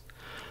horses."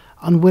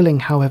 Unwilling,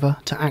 however,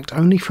 to act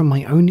only from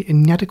my own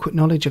inadequate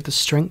knowledge of the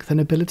strength and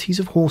abilities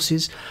of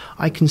horses,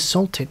 I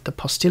consulted the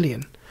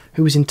postilion,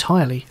 who was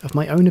entirely of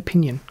my own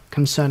opinion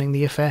concerning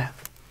the affair.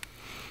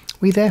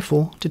 We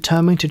therefore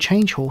determined to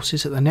change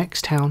horses at the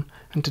next town,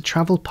 and to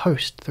travel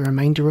post the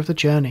remainder of the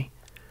journey.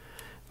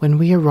 When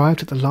we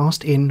arrived at the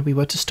last inn we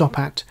were to stop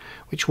at,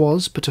 which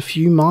was but a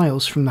few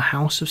miles from the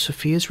house of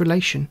Sophia's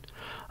relation,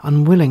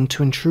 unwilling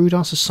to intrude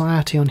our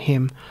society on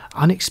him,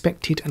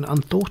 unexpected and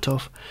unthought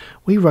of,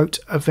 we wrote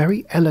a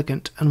very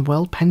elegant and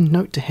well-penned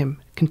note to him,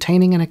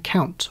 containing an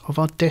account of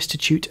our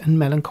destitute and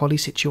melancholy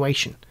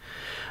situation,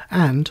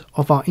 and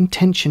of our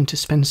intention to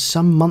spend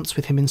some months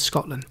with him in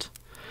Scotland.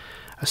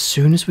 As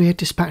soon as we had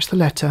dispatched the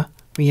letter,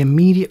 we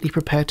immediately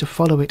prepared to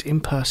follow it in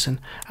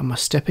person, and were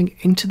stepping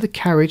into the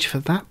carriage for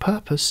that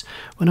purpose,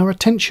 when our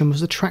attention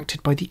was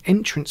attracted by the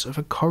entrance of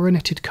a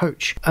coroneted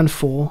coach and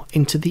four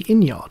into the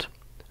inn-yard.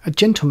 A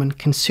gentleman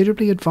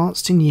considerably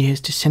advanced in years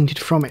descended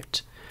from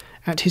it.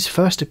 At his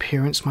first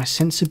appearance my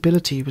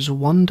sensibility was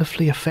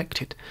wonderfully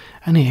affected,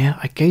 and ere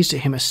I gazed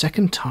at him a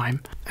second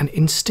time, an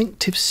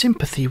instinctive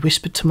sympathy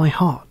whispered to my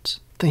heart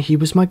that he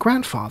was my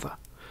grandfather.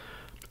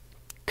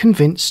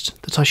 Convinced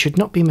that I should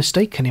not be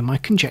mistaken in my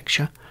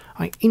conjecture,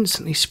 I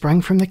instantly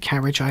sprang from the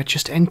carriage I had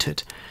just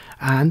entered,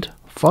 and,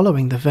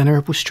 following the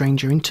venerable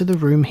stranger into the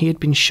room he had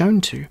been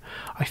shown to,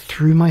 I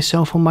threw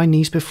myself on my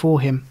knees before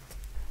him,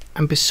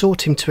 and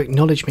besought him to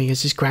acknowledge me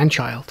as his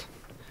grandchild.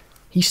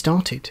 He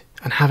started,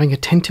 and having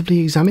attentively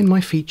examined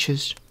my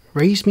features,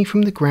 raised me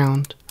from the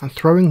ground, and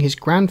throwing his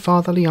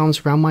grandfatherly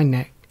arms round my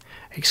neck,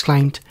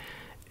 exclaimed,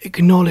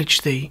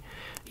 "Acknowledge thee!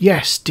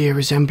 Yes, dear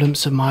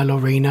resemblance of my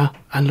Lorena,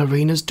 and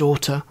Lorena's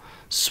daughter,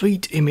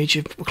 Sweet image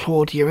of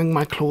Claudia and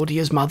my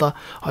Claudia's mother,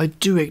 I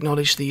do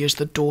acknowledge thee as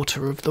the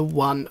daughter of the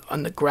one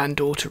and the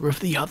granddaughter of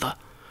the other."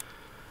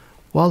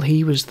 While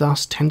he was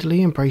thus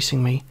tenderly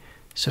embracing me,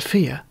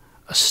 Sophia,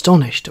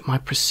 astonished at my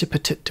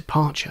precipitate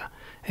departure,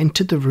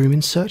 entered the room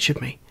in search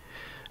of me.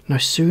 No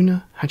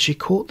sooner had she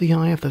caught the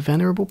eye of the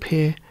venerable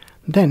peer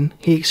than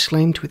he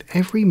exclaimed with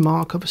every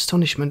mark of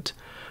astonishment,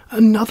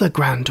 "Another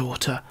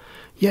granddaughter!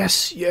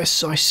 Yes,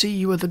 yes, I see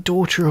you are the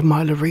daughter of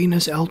my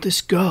Larina's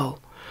eldest girl.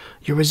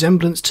 Your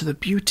resemblance to the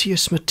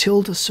beauteous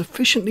Matilda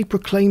sufficiently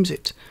proclaims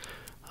it."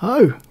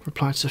 "Oh,"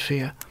 replied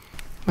Sophia,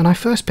 "when I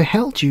first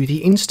beheld you,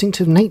 the instinct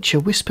of nature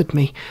whispered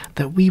me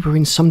that we were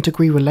in some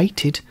degree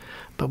related,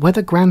 but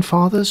whether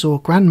grandfathers or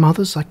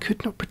grandmothers I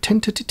could not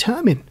pretend to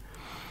determine."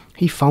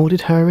 He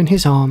folded her in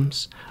his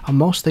arms, and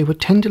whilst they were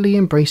tenderly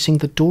embracing,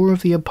 the door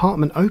of the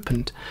apartment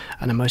opened,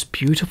 and a most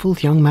beautiful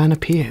young man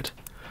appeared.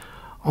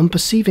 On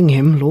perceiving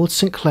him, Lord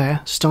St.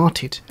 Clair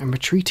started, and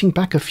retreating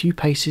back a few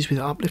paces with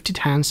uplifted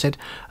hand, said,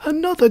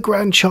 "Another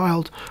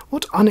grandchild!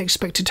 What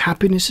unexpected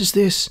happiness is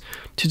this,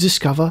 to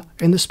discover,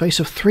 in the space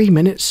of 3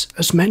 minutes,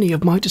 as many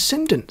of my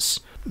descendants!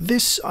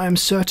 This, I am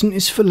certain,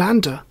 is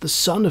Philander, the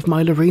son of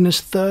my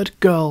Larina's third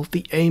girl,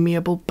 the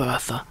amiable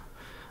Bertha.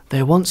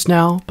 There wants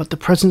now but the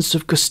presence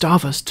of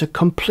Gustavus to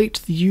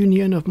complete the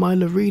union of my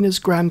Larina's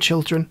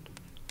grandchildren."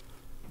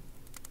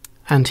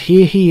 "And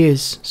here he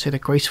is," said a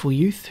graceful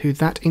youth, who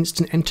that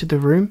instant entered the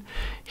room.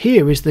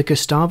 "Here is the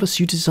Gustavus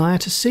you desire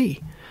to see.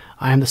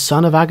 I am the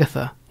son of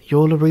Agatha,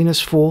 your Larina's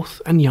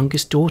fourth and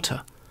youngest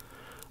daughter."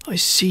 "I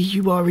see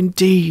you are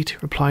indeed,"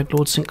 replied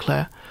Lord St.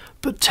 Clair.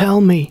 "But tell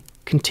me,"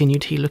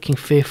 continued he, looking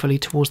fearfully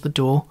towards the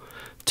door,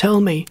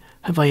 "tell me,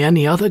 have I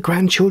any other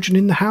grandchildren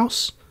in the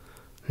house?"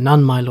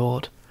 "None, my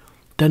lord."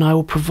 "Then I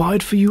will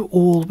provide for you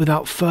all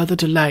without further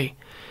delay.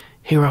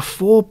 Here are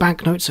 4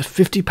 banknotes of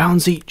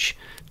 £50 each.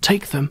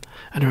 Take them,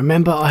 and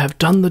remember I have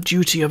done the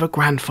duty of a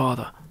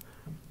grandfather."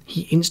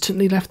 He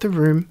instantly left the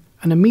room,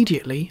 and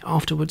immediately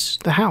afterwards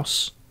the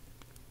house.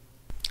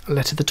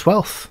 Letter the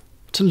 12th,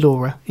 to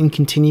Laura, in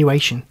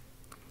continuation.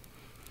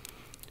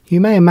 You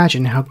may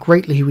imagine how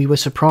greatly we were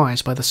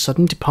surprised by the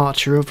sudden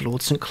departure of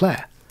Lord St.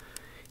 Clair.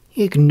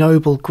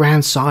 "Ignoble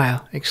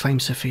grandsire!"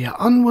 exclaimed Sophia.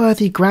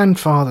 "Unworthy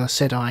grandfather!"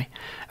 said I,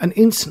 and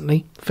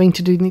instantly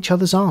fainted in each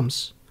other's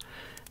arms.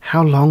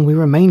 How long we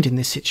remained in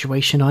this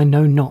situation I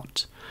know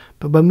not,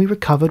 but when we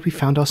recovered we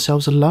found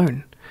ourselves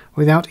alone,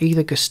 without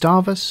either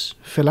Gustavus,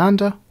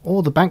 Philander,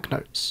 or the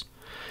banknotes.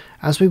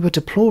 As we were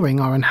deploring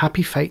our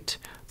unhappy fate,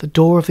 the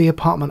door of the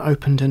apartment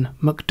opened and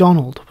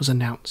MacDonald was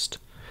announced.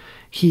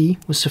 He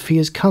was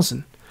Sophia's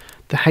cousin.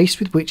 The haste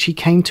with which he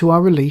came to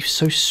our relief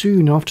so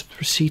soon after the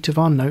receipt of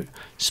our note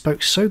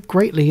spoke so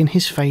greatly in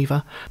his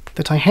favour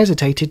that I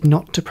hesitated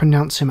not to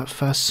pronounce him at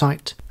first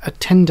sight a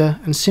tender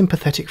and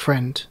sympathetic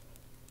friend.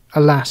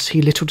 Alas,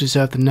 he little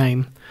deserved the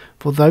name,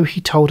 for though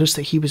he told us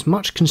that he was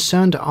much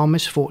concerned at our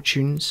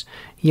misfortunes,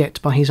 yet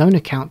by his own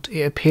account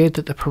it appeared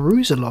that the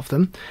perusal of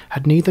them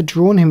had neither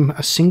drawn him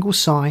a single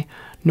sigh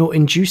nor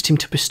induced him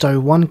to bestow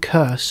one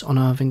curse on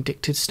our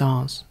vindictive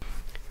stars.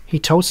 He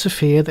told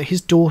Sophia that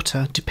his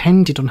daughter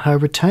depended on her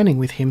returning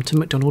with him to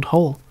MacDonald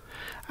Hall,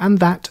 and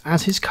that,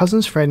 as his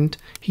cousin's friend,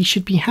 he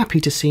should be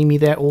happy to see me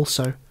there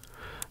also.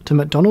 To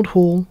MacDonald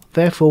Hall,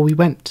 therefore, we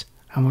went,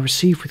 and were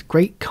received with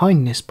great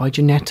kindness by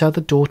Janetta, the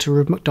daughter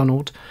of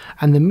MacDonald,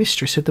 and the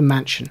mistress of the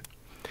mansion.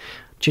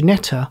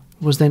 Janetta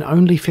was then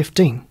only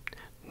 15,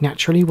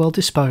 naturally well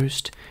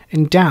disposed,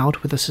 endowed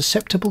with a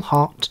susceptible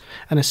heart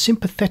and a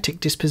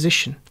sympathetic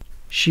disposition.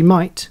 She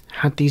might,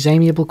 had these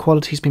amiable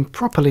qualities been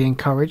properly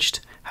encouraged,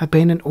 have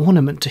been an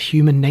ornament to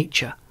human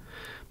nature,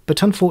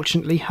 but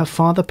unfortunately her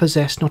father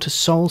possessed not a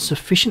soul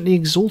sufficiently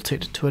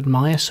exalted to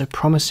admire so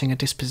promising a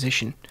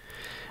disposition,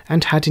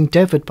 and had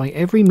endeavoured by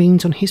every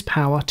means on his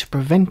power to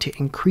prevent it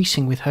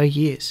increasing with her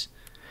years.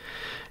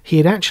 He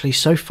had actually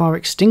so far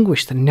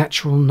extinguished the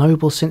natural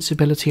noble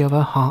sensibility of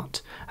her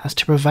heart as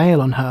to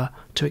prevail on her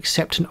to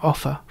accept an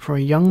offer for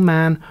a young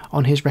man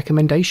on his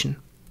recommendation.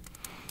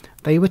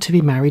 They were to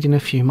be married in a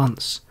few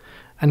months,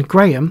 and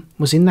Graham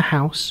was in the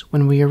house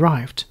when we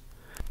arrived.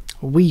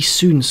 We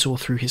soon saw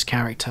through his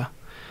character.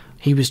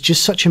 He was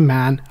just such a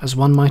man as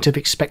one might have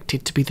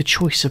expected to be the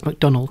choice of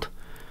MacDonald.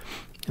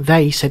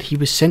 They said he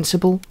was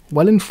sensible,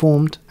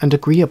 well-informed, and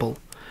agreeable,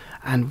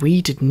 and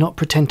we did not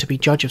pretend to be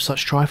judge of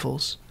such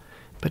trifles.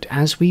 But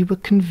as we were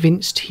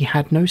convinced he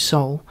had no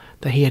soul,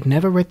 that he had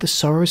never read the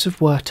Sorrows of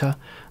Werter,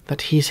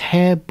 that his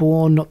hair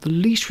bore not the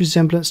least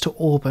resemblance to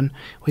auburn,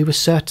 we were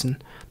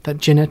certain that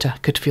Janetta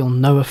could feel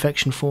no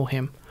affection for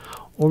him,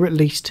 or at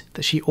least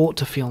that she ought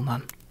to feel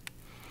none.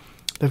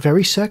 The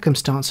very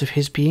circumstance of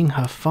his being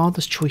her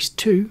father's choice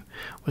too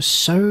was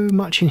so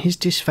much in his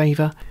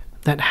disfavour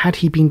that had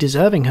he been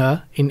deserving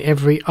her in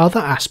every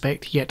other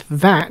aspect, yet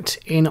that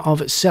in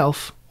of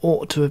itself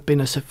ought to have been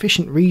a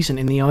sufficient reason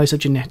in the eyes of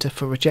Janetta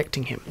for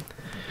rejecting him.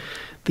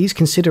 These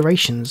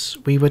considerations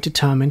we were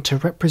determined to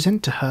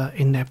represent to her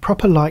in their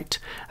proper light,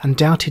 and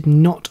doubted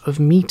not of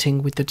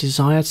meeting with the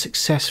desired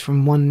success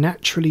from one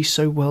naturally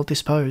so well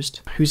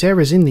disposed, whose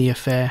errors in the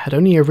affair had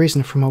only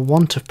arisen from a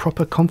want of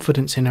proper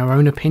confidence in her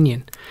own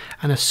opinion,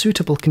 and a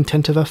suitable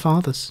content of her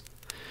father's.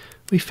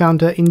 We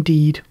found her,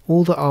 indeed,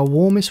 all that our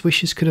warmest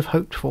wishes could have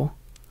hoped for.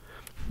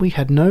 We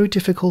had no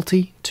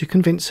difficulty to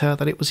convince her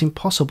that it was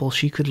impossible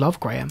she could love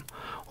Graham,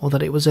 or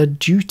that it was her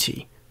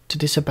duty to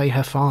disobey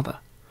her father.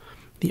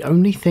 The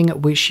only thing at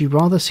which she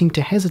rather seemed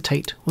to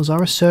hesitate was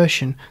our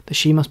assertion that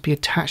she must be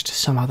attached to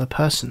some other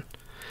person.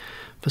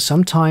 For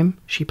some time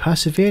she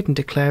persevered in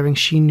declaring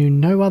she knew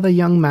no other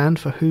young man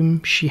for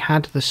whom she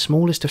had the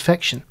smallest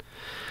affection,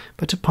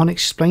 but upon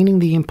explaining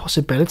the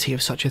impossibility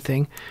of such a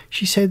thing,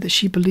 she said that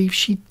she believed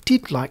she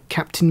did like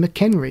Captain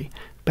McHenry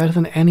better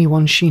than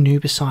anyone she knew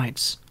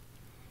besides.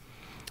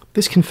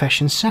 This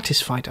confession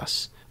satisfied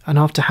us, and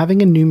after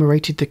having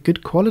enumerated the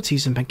good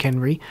qualities of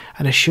McHenry,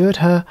 and assured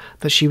her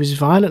that she was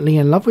violently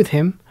in love with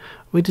him,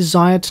 we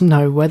desired to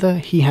know whether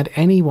he had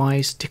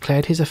anywise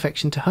declared his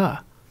affection to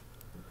her.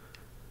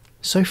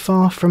 "So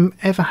far from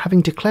ever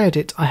having declared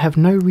it, I have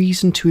no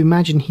reason to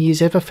imagine he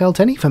has ever felt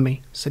any for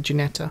me," said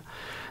Janetta.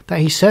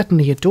 "That he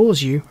certainly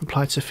adores you,"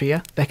 replied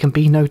Sophia, "there can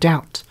be no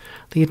doubt.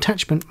 The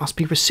attachment must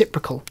be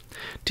reciprocal.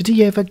 Did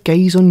he ever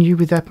gaze on you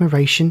with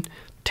admiration,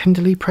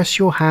 tenderly press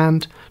your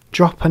hand,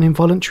 drop an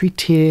involuntary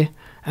tear,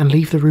 and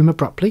leave the room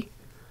abruptly?"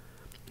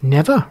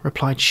 "Never,"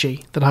 replied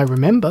she, "that I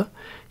remember.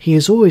 He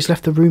has always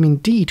left the room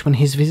indeed when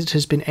his visit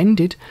has been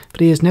ended,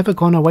 but he has never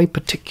gone away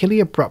particularly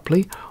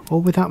abruptly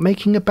or without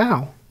making a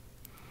bow."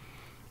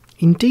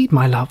 "Indeed,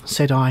 my love,"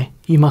 said I,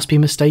 "you must be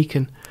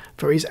mistaken,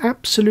 for it is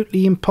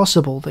absolutely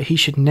impossible that he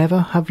should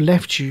never have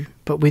left you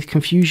but with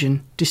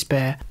confusion,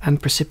 despair,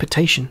 and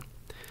precipitation.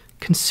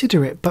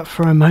 Consider it but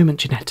for a moment,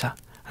 Janetta,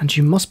 and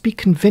you must be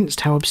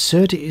convinced how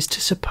absurd it is to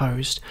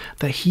suppose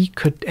that he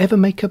could ever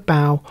make a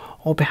bow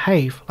or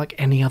behave like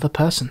any other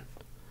person."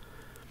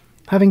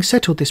 Having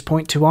settled this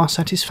point to our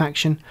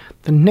satisfaction,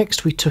 the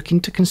next we took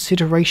into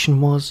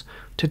consideration was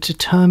to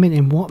determine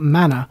in what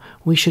manner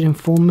we should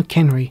inform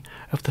McHenry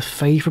of the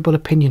favourable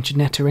opinion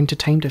Janetta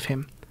entertained of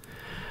him.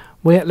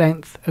 We at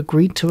length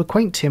agreed to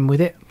acquaint him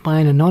with it by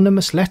an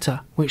anonymous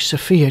letter, which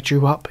Sophia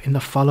drew up in the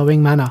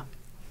following manner.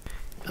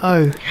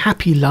 "O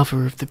happy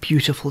lover of the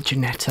beautiful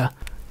Janetta!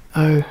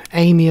 O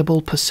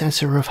amiable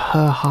possessor of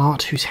her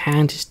heart whose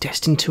hand is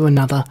destined to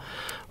another!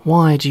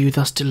 Why do you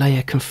thus delay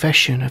a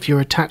confession of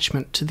your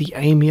attachment to the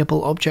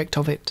amiable object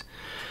of it?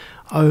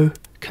 O,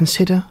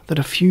 consider that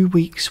a few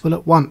weeks will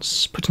at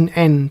once put an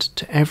end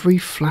to every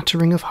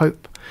flattering of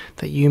hope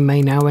that you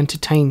may now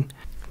entertain,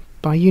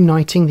 by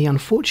uniting the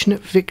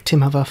unfortunate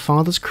victim of her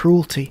father's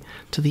cruelty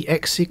to the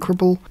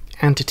execrable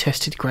and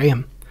detested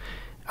Graham.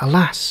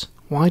 Alas!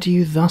 Why do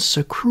you thus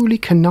so cruelly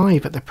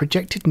connive at the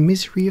projected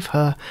misery of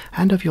her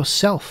and of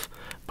yourself,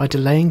 by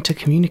delaying to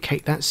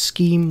communicate that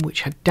scheme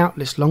which had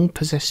doubtless long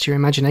possessed your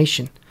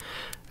imagination?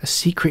 A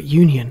secret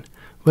union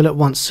will at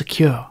once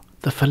secure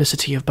the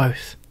felicity of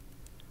both."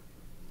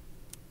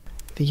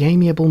 The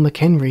amiable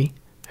McHenry,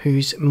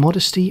 whose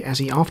modesty, as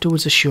he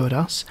afterwards assured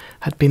us,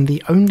 had been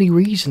the only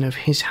reason of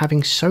his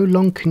having so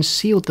long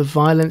concealed the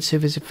violence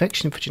of his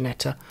affection for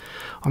Janetta,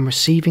 on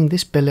receiving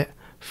this billet,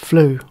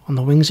 flew on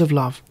the wings of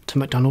love to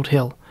Macdonald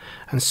Hill,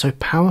 and so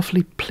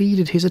powerfully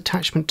pleaded his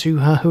attachment to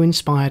her who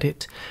inspired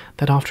it,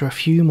 that after a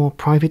few more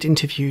private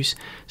interviews,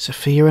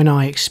 Sophia and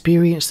I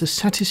experienced the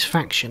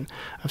satisfaction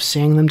of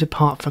seeing them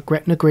depart for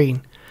Gretna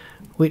Green,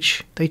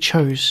 which they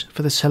chose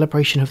for the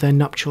celebration of their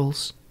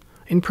nuptials,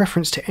 in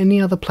preference to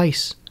any other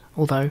place,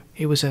 although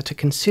it was at a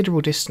considerable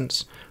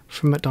distance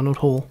from Macdonald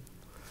Hall.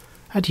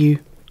 Adieu,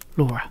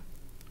 Laura.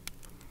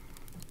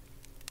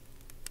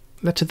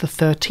 Letter the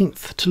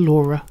 13th to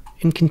Laura,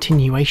 in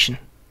continuation.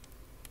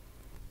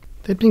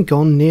 They had been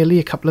gone nearly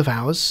a couple of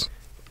hours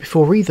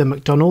before either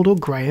MacDonald or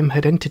Graham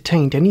had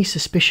entertained any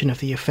suspicion of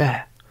the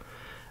affair,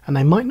 and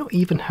they might not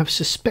even have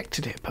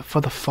suspected it but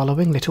for the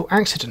following little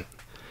accident.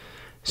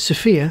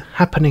 Sophia,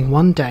 happening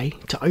one day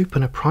to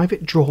open a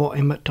private drawer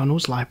in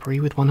Macdonald's library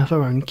with one of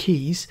her own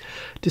keys,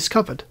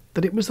 discovered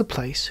that it was the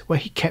place where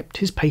he kept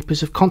his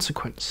papers of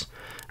consequence,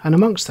 and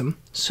amongst them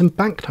some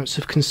banknotes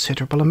of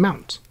considerable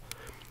amount.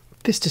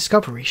 This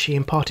discovery she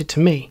imparted to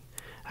me,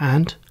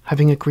 and,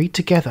 having agreed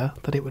together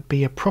that it would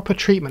be a proper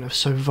treatment of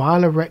so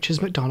vile a wretch as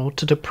MacDonald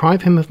to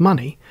deprive him of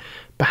money,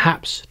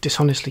 perhaps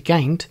dishonestly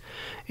gained,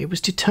 it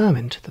was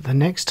determined that the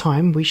next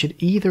time we should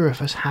either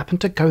of us happen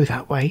to go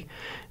that way,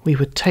 we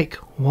would take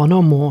one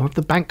or more of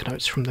the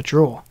banknotes from the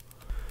drawer.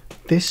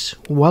 This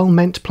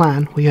well-meant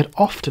plan we had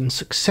often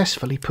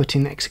successfully put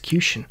in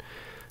execution,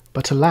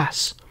 but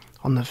alas,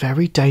 on the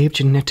very day of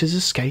Janetta's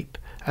escape,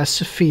 as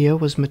Sophia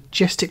was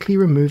majestically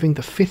removing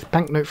the 5th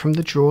banknote from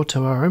the drawer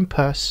to her own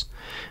purse,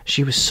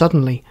 she was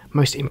suddenly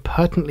most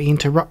impertinently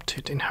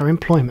interrupted in her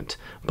employment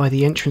by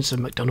the entrance of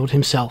MacDonald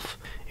himself,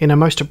 in a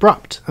most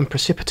abrupt and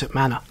precipitate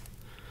manner.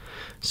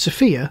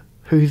 Sophia,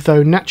 who,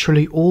 though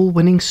naturally all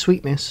winning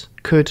sweetness,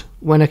 could,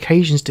 when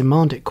occasions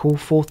demanded call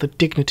forth the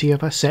dignity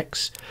of her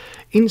sex,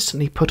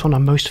 instantly put on a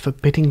most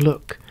forbidding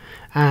look,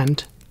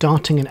 and,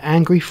 darting an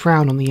angry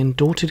frown on the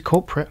undaunted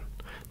culprit,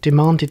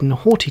 demanded in a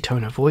haughty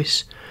tone of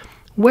voice,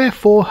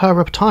 wherefore her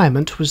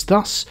retirement was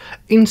thus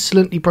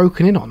insolently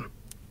broken in on.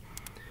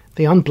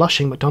 The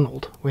unblushing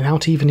MacDonald,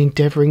 without even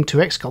endeavouring to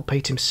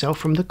exculpate himself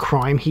from the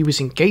crime he was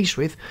engaged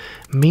with,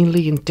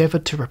 meanly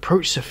endeavoured to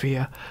reproach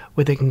Sophia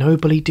with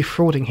ignobly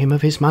defrauding him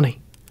of his money.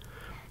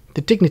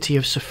 The dignity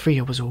of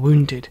Sophia was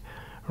wounded.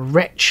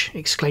 "Wretch!"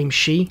 exclaimed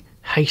she,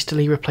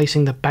 hastily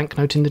replacing the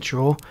banknote in the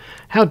drawer,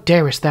 "how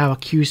darest thou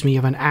accuse me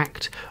of an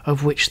act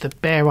of which the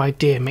bare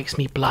idea makes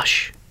me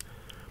blush?"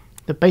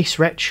 The base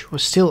wretch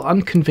was still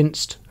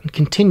unconvinced, and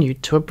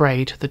continued to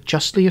upbraid the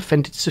justly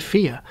offended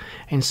Sophia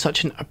in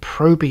such an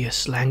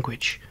opprobrious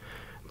language,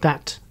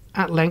 that,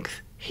 at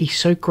length, he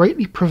so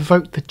greatly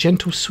provoked the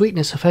gentle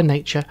sweetness of her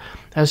nature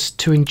as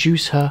to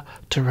induce her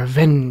to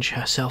revenge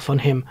herself on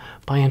him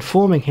by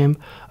informing him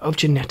of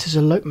Janetta's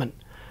elopement,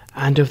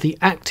 and of the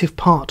active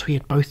part we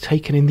had both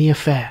taken in the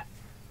affair.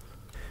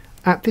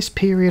 At this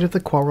period of the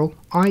quarrel,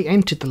 I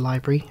entered the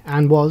library,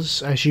 and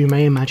was, as you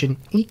may imagine,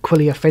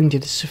 equally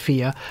offended as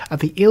Sophia at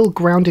the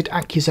ill-grounded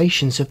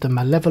accusations of the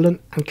malevolent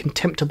and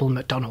contemptible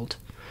MacDonald.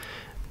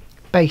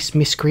 "Base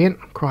miscreant,"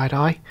 cried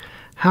I,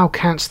 "how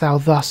canst thou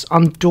thus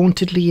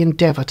undauntedly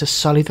endeavour to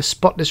sully the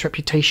spotless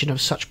reputation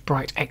of such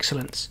bright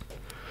excellence?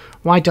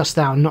 Why dost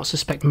thou not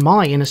suspect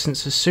my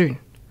innocence as soon?"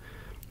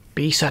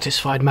 "Be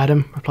satisfied,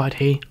 madam," replied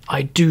he,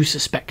 "I do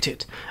suspect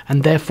it,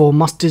 and therefore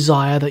must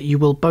desire that you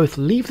will both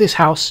leave this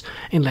house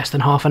in less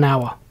than half an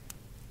hour."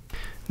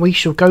 "We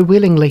shall go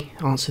willingly,"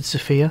 answered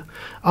Sophia.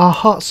 "Our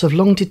hearts have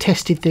long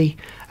detested thee,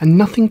 and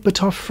nothing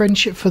but our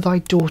friendship for thy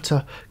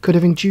daughter could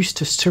have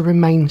induced us to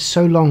remain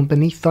so long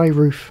beneath thy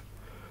roof."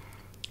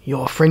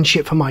 "Your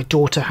friendship for my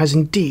daughter has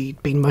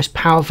indeed been most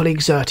powerfully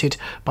exerted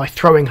by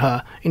throwing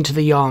her into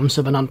the arms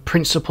of an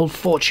unprincipled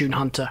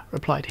fortune-hunter,"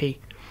 replied he.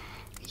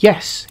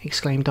 "Yes,"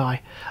 exclaimed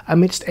I,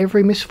 "amidst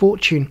every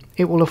misfortune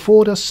it will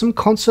afford us some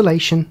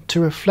consolation to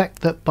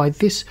reflect that by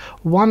this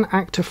one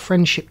act of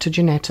friendship to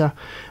Janetta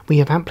we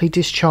have amply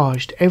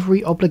discharged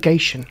every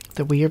obligation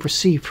that we have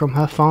received from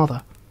her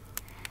father."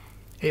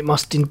 "It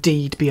must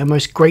indeed be a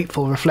most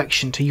grateful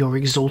reflection to your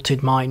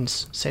exalted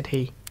minds," said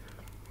he.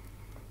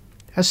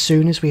 As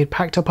soon as we had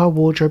packed up our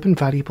wardrobe and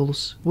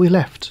valuables, we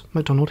left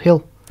MacDonald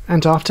Hill,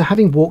 and after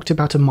having walked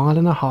about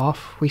 1.5 miles,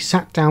 we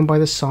sat down by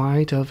the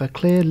side of a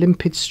clear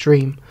limpid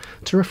stream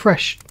to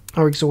refresh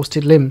our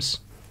exhausted limbs.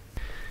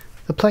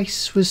 The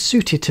place was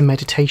suited to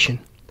meditation.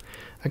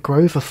 A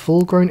grove of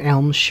full-grown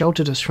elms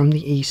sheltered us from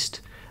the east,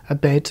 a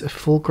bed of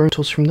full-grown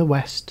myrtles from the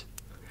west.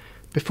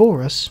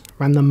 Before us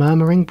ran the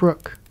murmuring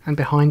brook, and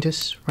behind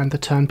us ran the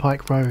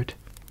turnpike road.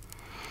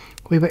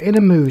 We were in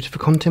a mood for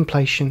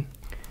contemplation,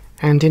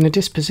 and in a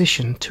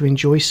disposition to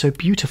enjoy so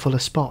beautiful a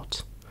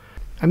spot.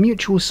 A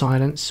mutual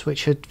silence,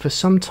 which had for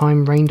some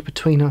time reigned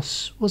between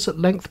us, was at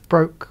length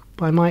broke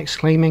by my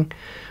exclaiming,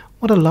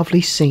 "What a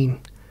lovely scene!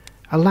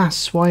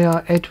 Alas, why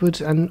are Edward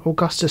and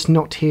Augustus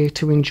not here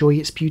to enjoy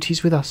its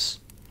beauties with us?"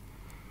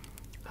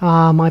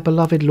 "Ah, my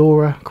beloved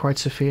Laura," cried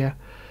Sophia,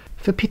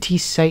 "for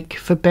pity's sake,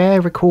 forbear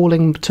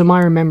recalling to my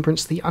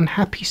remembrance the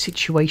unhappy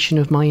situation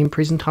of my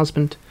imprisoned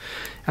husband.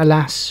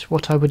 Alas,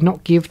 what I would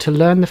not give to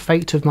learn the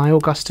fate of my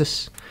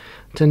Augustus,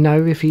 to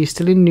know if he is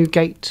still in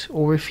Newgate,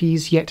 or if he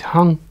is yet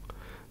hung.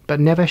 But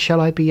never shall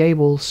I be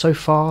able so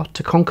far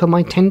to conquer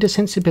my tender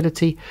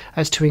sensibility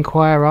as to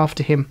inquire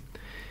after him.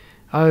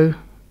 Oh,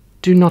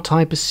 do not,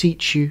 I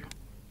beseech you,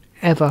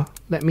 ever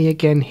let me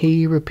again hear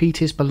you repeat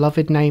his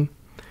beloved name.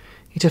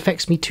 It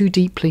affects me too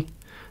deeply.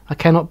 I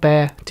cannot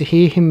bear to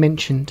hear him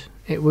mentioned.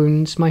 It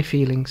wounds my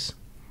feelings."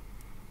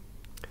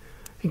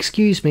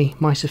 "Excuse me,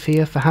 my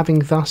Sophia, for having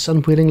thus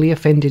unwillingly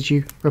offended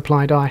you,"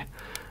 replied I,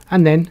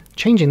 and then,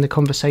 changing the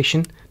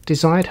conversation,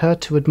 desired her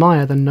to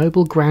admire the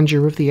noble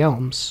grandeur of the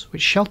elms,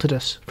 which sheltered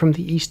us from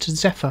the eastern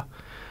zephyr.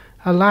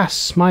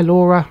 "Alas, my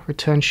Laura,"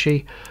 returned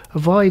she,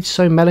 "avoid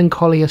so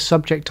melancholy a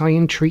subject, I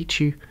entreat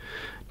you.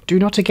 Do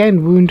not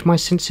again wound my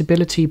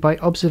sensibility by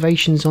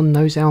observations on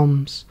those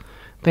elms.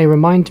 They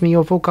remind me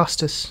of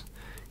Augustus.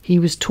 He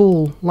was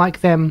tall,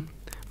 like them,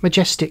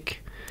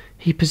 majestic.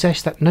 He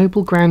possessed that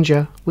noble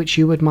grandeur which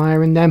you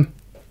admire in them."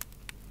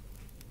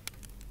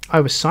 I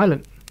was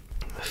silent,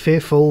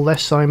 fearful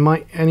lest I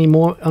might any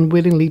more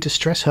unwillingly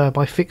distress her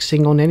by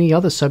fixing on any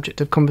other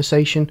subject of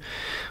conversation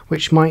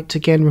which might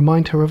again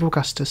remind her of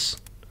Augustus.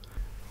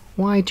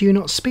 "Why do you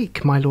not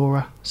speak, my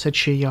Laura?" said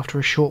she after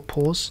a short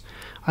pause.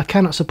 "I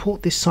cannot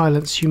support this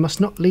silence. You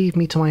must not leave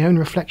me to my own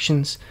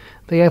reflections.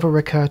 They ever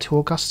recur to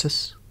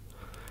Augustus."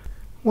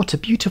 "What a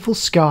beautiful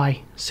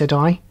sky!" said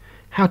I.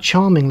 "How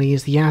charmingly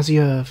is the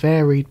azure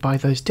varied by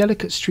those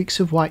delicate streaks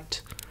of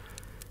white!"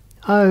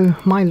 "Oh,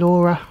 my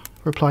Laura,"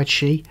 replied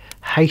she,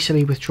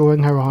 hastily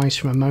withdrawing her eyes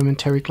from a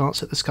momentary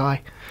glance at the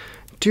sky,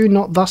 "do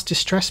not thus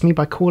distress me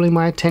by calling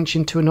my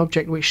attention to an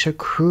object which so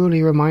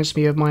cruelly reminds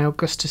me of my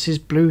Augustus's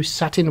blue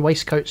satin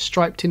waistcoat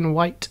striped in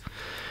white.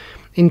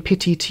 In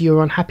pity to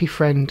your unhappy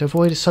friend,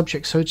 avoid a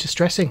subject so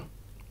distressing."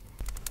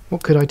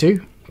 What could I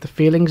do? The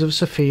feelings of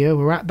Sophia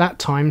were at that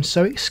time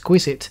so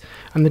exquisite,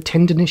 and the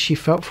tenderness she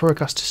felt for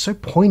Augustus so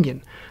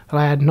poignant, that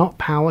I had not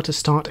power to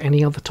start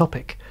any other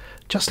topic,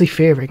 justly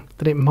fearing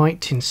that it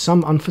might in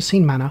some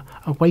unforeseen manner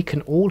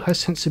awaken all her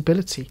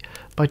sensibility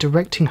by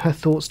directing her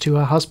thoughts to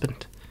her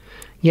husband.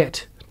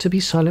 Yet to be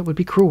silent would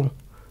be cruel.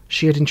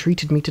 She had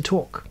entreated me to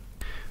talk.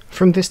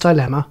 From this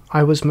dilemma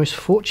I was most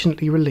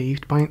fortunately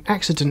relieved by an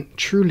accident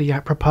truly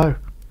apropos.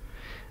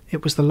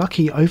 It was the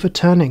lucky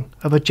overturning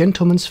of a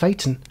gentleman's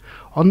phaeton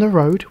on the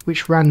road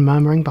which ran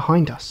murmuring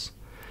behind us.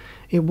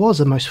 It was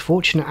a most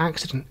fortunate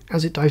accident,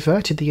 as it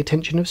diverted the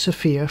attention of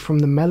Sophia from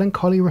the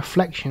melancholy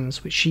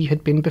reflections which she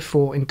had been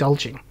before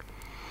indulging.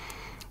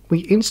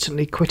 We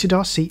instantly quitted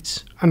our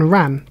seats and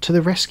ran to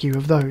the rescue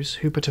of those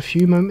who but a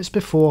few moments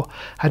before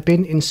had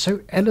been in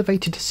so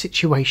elevated a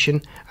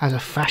situation as a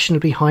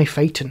fashionably high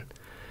phaeton,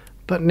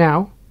 but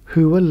now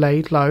who were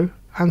laid low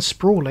and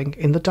sprawling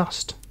in the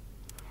dust.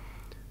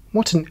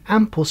 What an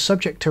ample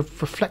subject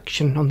of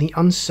reflection on the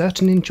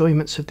uncertain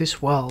enjoyments of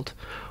this world!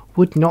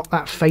 Would not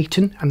that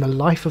phaeton and the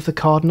life of the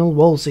Cardinal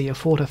Wolsey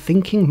afford a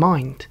thinking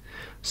mind?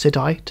 Said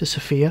I to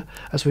Sophia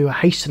as we were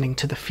hastening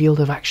to the field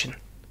of action.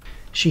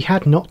 She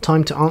had not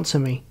time to answer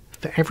me,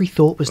 for every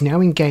thought was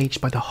now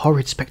engaged by the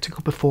horrid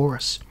spectacle before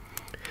us.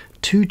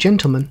 Two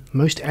gentlemen,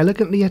 most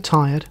elegantly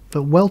attired,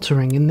 but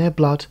weltering in their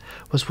blood,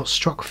 was what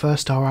struck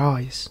first our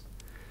eyes.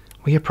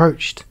 We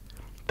approached.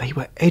 They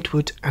were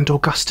Edward and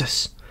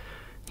Augustus.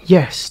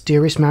 Yes,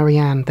 dearest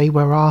Marianne, they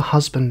were our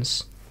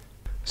husbands.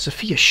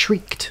 Sophia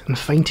shrieked and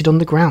fainted on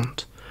the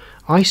ground.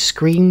 I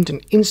screamed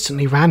and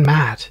instantly ran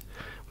mad.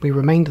 We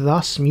remained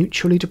thus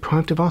mutually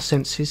deprived of our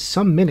senses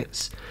some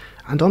minutes,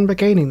 and on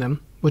regaining them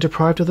were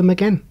deprived of them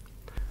again.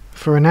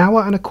 For an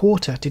hour and a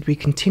quarter did we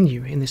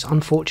continue in this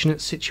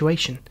unfortunate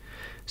situation,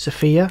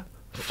 Sophia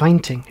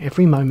fainting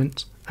every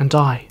moment, and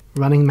I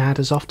running mad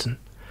as often.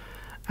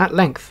 At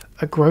length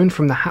a groan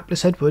from the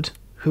hapless Edward,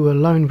 who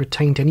alone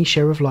retained any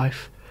share of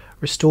life,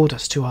 restored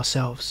us to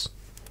ourselves.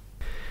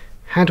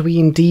 Had we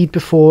indeed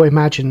before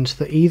imagined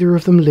that either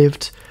of them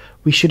lived,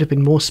 we should have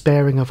been more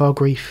sparing of our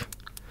grief.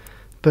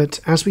 But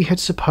as we had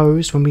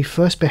supposed when we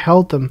first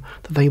beheld them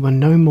that they were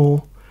no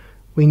more,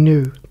 we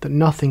knew that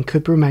nothing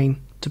could remain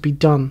to be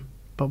done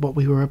but what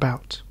we were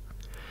about.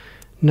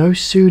 No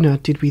sooner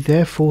did we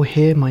therefore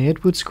hear my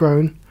Edward's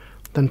groan,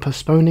 than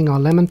postponing our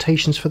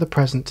lamentations for the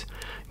present,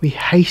 we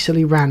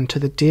hastily ran to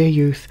the dear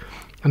youth,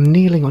 and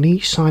kneeling on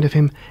each side of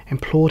him,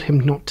 implored him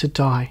not to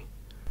die.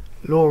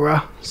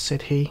 "Laura,"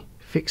 said he,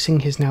 fixing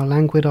his now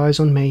languid eyes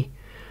on me,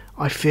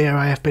 "I fear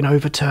I have been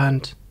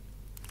overturned."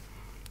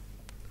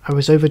 I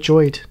was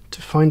overjoyed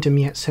to find him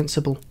yet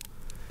sensible.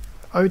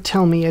 "Oh,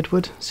 tell me,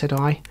 Edward," said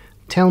I,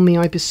 "tell me,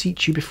 I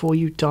beseech you, before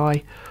you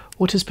die,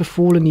 what has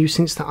befallen you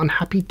since that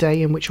unhappy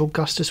day in which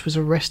Augustus was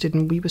arrested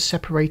and we were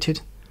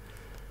separated."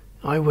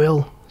 "I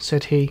will,"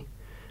 said he,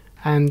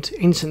 and,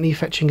 instantly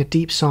fetching a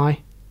deep sigh,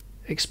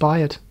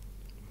 expired.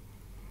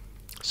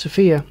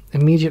 Sophia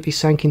immediately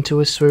sank into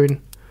a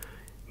swoon.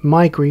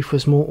 My grief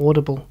was more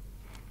audible.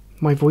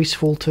 My voice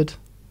faltered,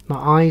 my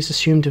eyes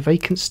assumed a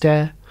vacant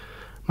stare,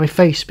 my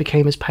face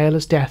became as pale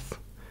as death,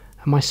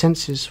 and my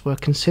senses were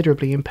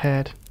considerably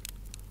impaired.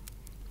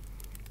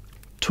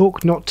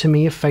 "Talk not to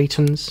me of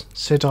phaetons,"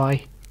 said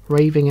I,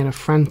 raving in a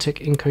frantic,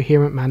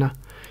 incoherent manner.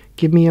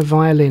 "Give me a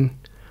violin.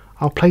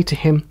 I'll play to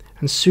him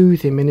and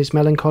soothe him in his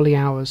melancholy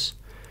hours.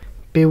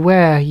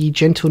 Beware, ye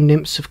gentle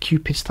nymphs of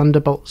Cupid's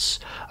thunderbolts.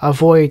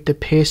 Avoid the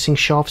piercing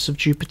shafts of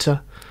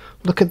Jupiter.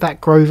 Look at that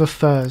grove of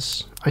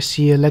firs. I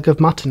see a leg of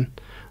mutton.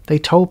 They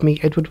told me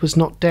Edward was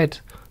not dead,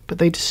 but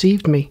they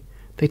deceived me.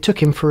 They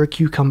took him for a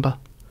cucumber."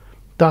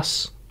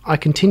 Thus I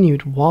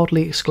continued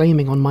wildly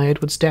exclaiming on my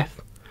Edward's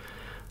death.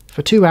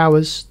 For 2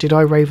 hours did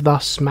I rave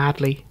thus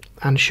madly,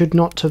 and should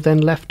not have then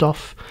left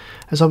off,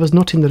 as I was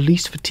not in the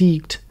least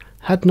fatigued,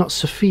 had not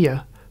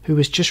Sophia, who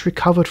was just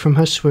recovered from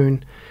her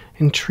swoon,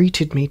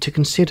 entreated me to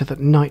consider that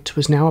night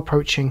was now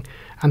approaching,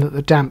 and that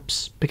the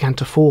damps began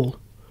to fall.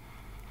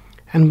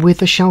 "And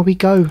whither shall we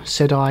go,"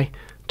 said I,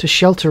 "to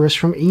shelter us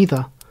from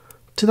either?"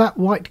 "To that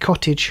white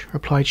cottage,"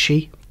 replied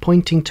she,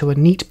 pointing to a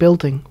neat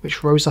building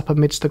which rose up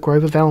amidst the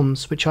grove of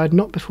elms which I had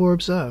not before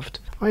observed.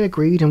 I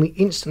agreed, and we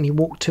instantly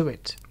walked to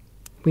it.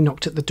 We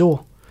knocked at the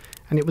door,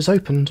 and it was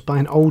opened by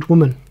an old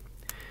woman.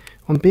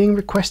 On being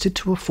requested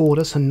to afford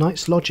us a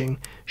night's lodging,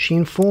 she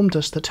informed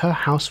us that her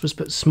house was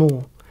but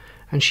small,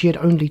 and she had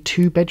only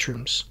 2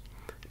 bedrooms,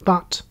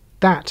 but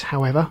that,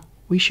 however,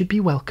 we should be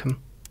welcome.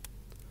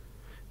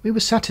 We were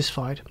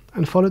satisfied,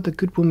 and followed the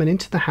good woman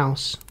into the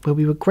house, where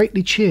we were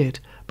greatly cheered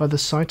by the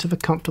sight of a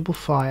comfortable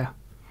fire.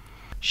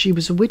 She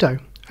was a widow,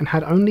 and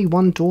had only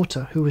one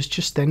daughter, who was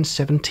just then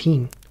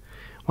 17,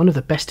 one of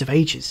the best of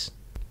ages.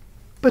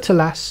 But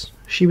alas,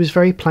 she was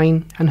very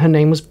plain, and her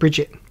name was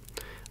Bridget.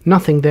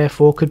 Nothing,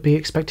 therefore, could be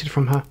expected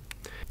from her.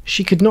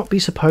 She could not be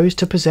supposed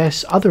to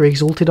possess other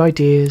exalted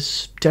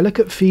ideas,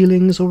 delicate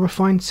feelings, or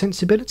refined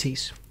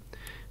sensibilities.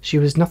 She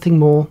was nothing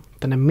more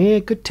than a mere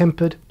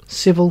good-tempered,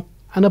 civil,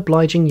 and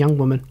obliging young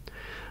woman,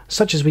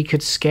 such as we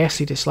could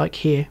scarcely dislike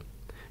here.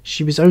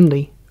 She was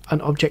only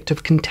an object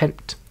of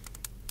contempt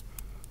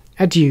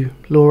Adieu,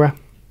 Laura.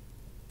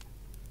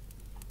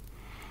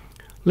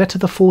 Letter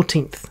the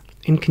 14th,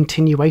 in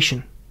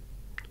continuation.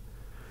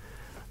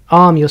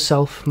 Arm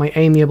yourself, my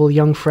amiable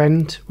young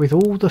friend, with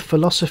all the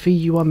philosophy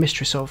you are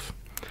mistress of.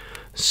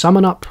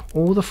 Summon up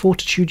all the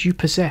fortitude you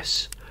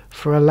possess,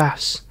 for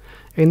alas,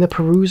 in the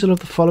perusal of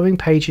the following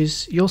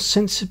pages your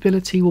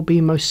sensibility will be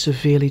most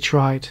severely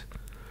tried.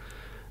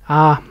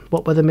 Ah,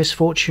 what were the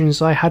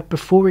misfortunes I had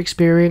before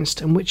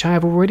experienced, and which I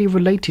have already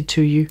related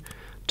to you,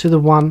 to the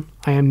one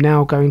I am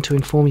now going to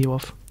inform you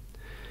of.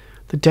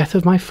 The death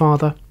of my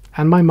father,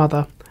 and my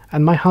mother,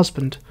 and my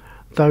husband,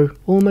 though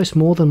almost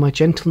more than my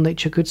gentle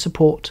nature could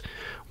support,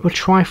 were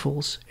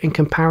trifles in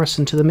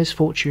comparison to the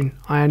misfortune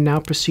I am now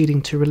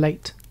proceeding to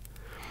relate.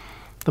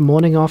 The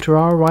morning after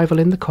our arrival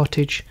in the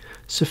cottage,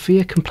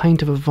 Sophia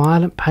complained of a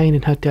violent pain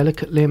in her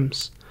delicate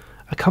limbs,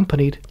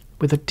 accompanied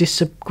with a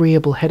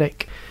disagreeable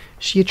headache.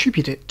 She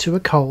attributed it to a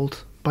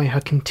cold by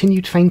her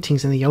continued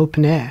faintings in the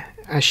open air,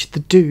 as the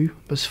dew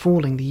was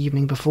falling the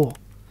evening before.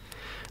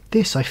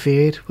 This, I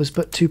feared, was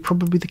but too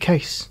probably the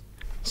case,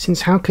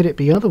 since how could it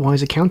be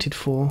otherwise accounted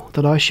for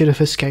that I should have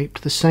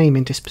escaped the same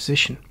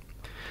indisposition?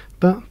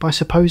 But by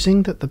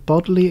supposing that the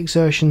bodily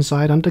exertions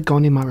I had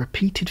undergone in my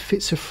repeated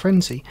fits of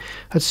frenzy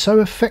had so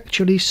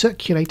effectually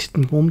circulated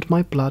and warmed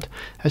my blood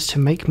as to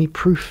make me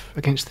proof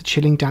against the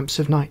chilling damps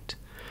of night,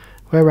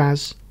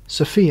 whereas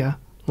Sophia,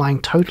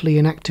 lying totally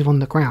inactive on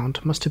the ground,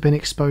 must have been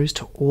exposed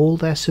to all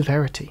their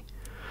severity,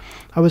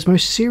 I was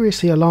most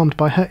seriously alarmed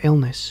by her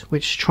illness,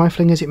 which,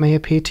 trifling as it may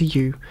appear to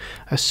you,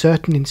 a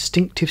certain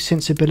instinctive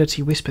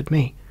sensibility whispered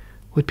me,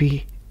 would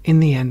be, in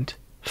the end,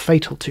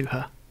 fatal to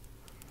her.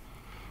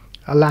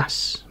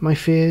 Alas, my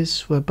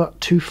fears were but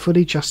too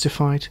fully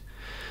justified.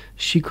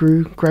 She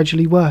grew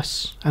gradually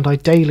worse, and I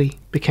daily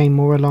became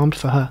more alarmed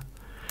for her.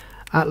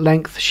 At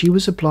length she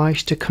was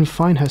obliged to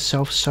confine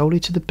herself solely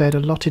to the bed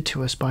allotted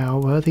to us by our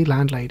worthy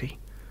landlady.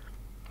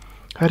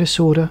 Her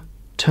disorder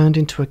turned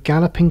into a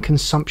galloping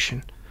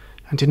consumption,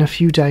 and in a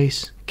few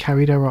days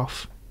carried her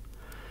off.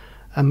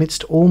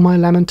 Amidst all my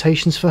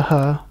lamentations for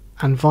her,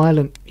 and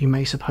violent you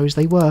may suppose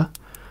they were,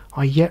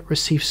 I yet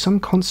received some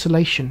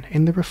consolation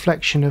in the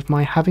reflection of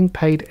my having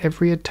paid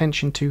every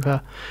attention to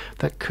her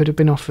that could have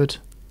been offered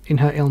in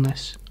her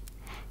illness.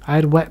 I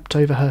had wept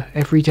over her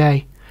every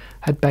day,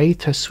 had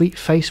bathed her sweet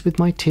face with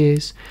my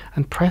tears,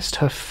 and pressed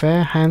her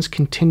fair hands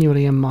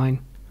continually in mine.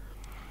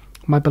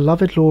 My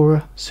beloved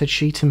Laura, said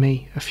she to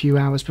me a few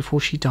hours before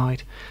she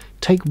died,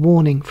 take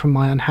warning from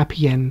my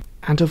unhappy end,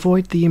 and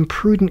avoid the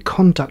imprudent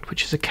conduct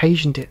which has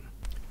occasioned it.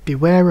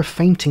 Beware of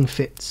fainting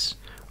fits.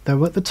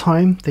 Though at the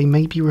time they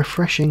may be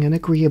refreshing and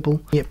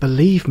agreeable, yet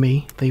believe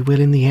me they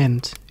will in the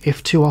end,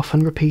 if too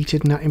often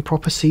repeated and at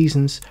improper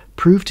seasons,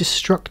 prove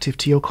destructive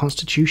to your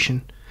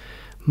constitution.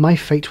 My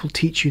fate will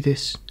teach you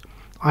this.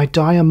 I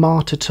die a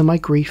martyr to my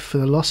grief for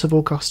the loss of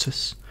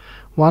Augustus.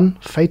 One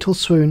fatal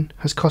swoon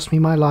has cost me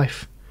my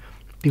life.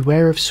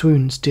 Beware of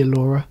swoons, dear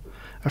Laura.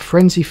 A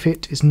frenzy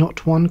fit is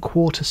not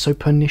 1/4 so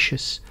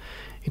pernicious.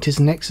 It is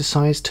an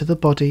exercise to the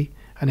body,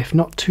 and if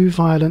not too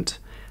violent,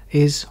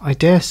 is, I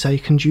dare say,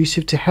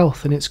 conducive to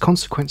health and its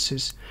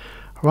consequences.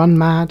 Run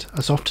mad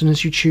as often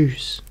as you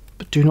choose,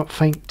 but do not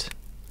faint.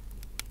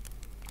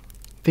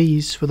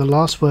 These were the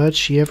last words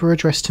she ever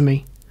addressed to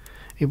me.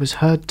 It was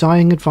her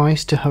dying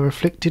advice to her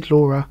afflicted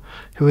Laura,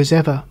 who has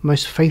ever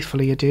most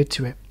faithfully adhered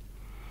to it.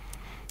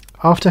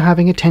 After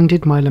having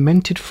attended my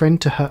lamented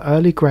friend to her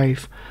early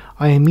grave,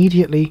 I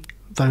immediately,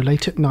 though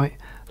late at night,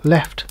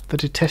 left the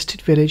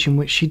detested village in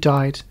which she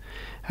died,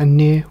 and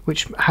near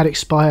which had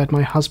expired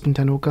my husband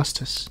and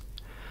Augustus.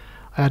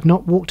 I had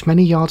not walked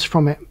many yards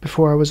from it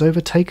before I was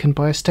overtaken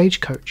by a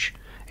stagecoach,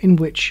 in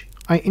which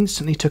I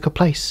instantly took a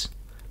place,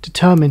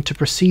 determined to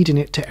proceed in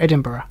it to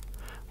Edinburgh,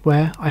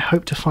 where I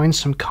hoped to find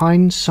some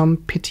kind, some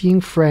pitying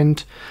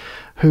friend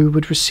who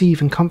would receive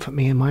and comfort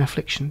me in my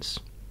afflictions.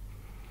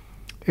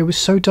 It was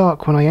so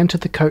dark when I entered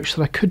the coach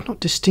that I could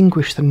not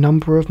distinguish the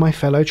number of my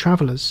fellow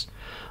travellers.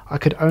 I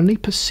could only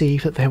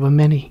perceive that there were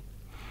many.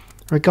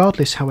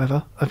 Regardless,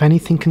 however, of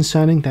anything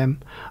concerning them,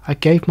 I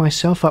gave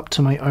myself up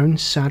to my own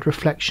sad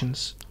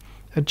reflections.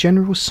 A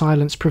general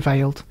silence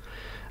prevailed,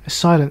 a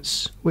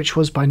silence which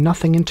was by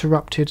nothing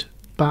interrupted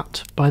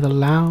but by the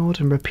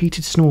loud and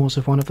repeated snores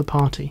of one of the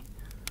party.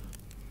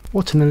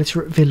 What an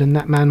illiterate villain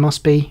that man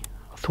must be,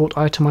 thought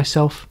I to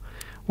myself.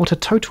 What a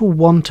total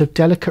want of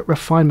delicate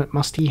refinement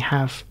must he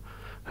have,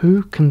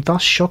 who can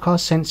thus shock our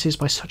senses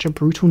by such a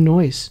brutal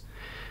noise?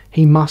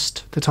 He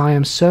must, that I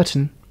am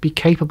certain, be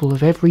capable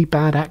of every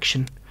bad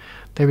action.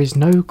 There is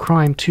no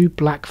crime too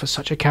black for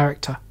such a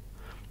character.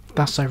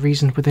 Thus I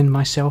reasoned within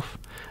myself,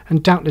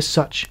 and doubtless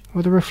such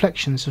were the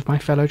reflections of my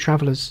fellow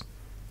travellers.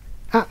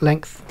 At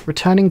length,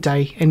 returning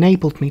day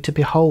enabled me to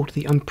behold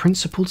the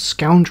unprincipled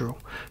scoundrel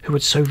who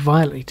had so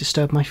violently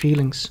disturbed my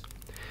feelings.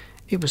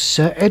 It was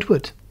Sir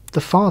Edward, the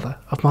father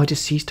of my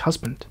deceased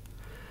husband.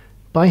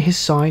 By his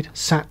side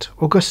sat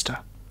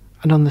Augusta,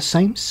 and on the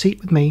same seat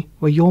with me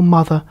were your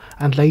mother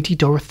and Lady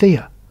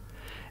Dorothea.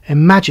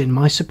 Imagine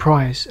my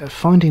surprise at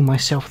finding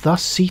myself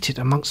thus seated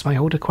amongst my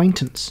old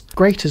acquaintance.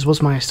 Great as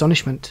was my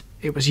astonishment,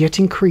 it was yet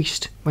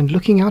increased when,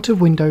 looking out of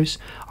windows,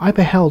 I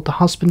beheld the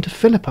husband of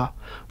Philippa,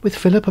 with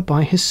Philippa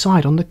by his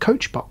side on the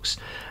coach-box,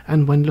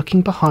 and when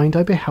looking behind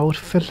I beheld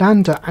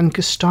Philander and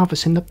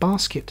Gustavus in the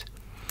basket.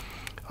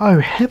 "Oh,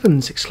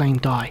 heavens!"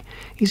 exclaimed I,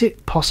 "is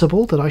it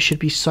possible that I should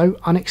be so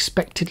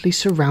unexpectedly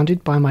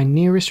surrounded by my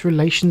nearest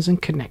relations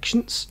and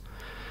connections?"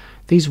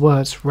 These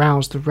words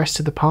roused the rest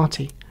of the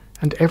party,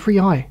 and every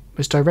eye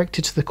was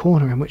directed to the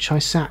corner in which I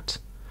sat.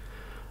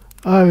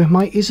 "Oh,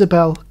 my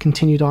Isabel,"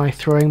 continued I,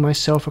 throwing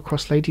myself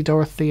across Lady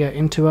Dorothea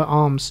into her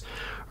arms,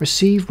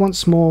 "receive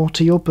once more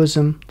to your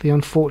bosom the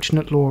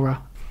unfortunate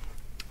Laura.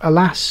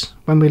 Alas,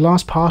 when we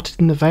last parted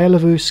in the Vale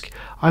of Usk,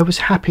 I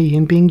was happy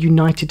in being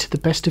united to the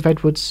best of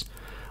Edwards.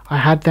 I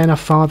had then a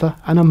father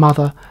and a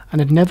mother,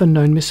 and had never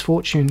known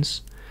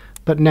misfortunes.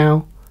 But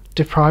now,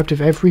 deprived of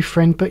every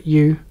friend but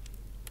you—"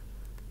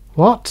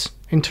 "What?"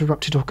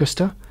 interrupted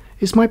Augusta.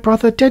 "Is my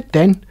brother dead,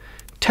 then?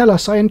 Tell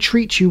us, I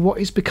entreat you, what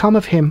is become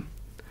of him?"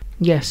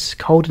 "Yes,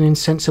 cold and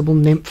insensible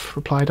nymph,"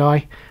 replied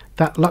I,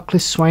 "that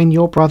luckless swain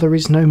your brother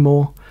is no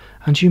more,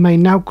 and you may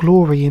now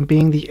glory in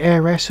being the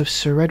heiress of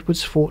Sir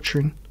Edward's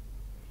fortune."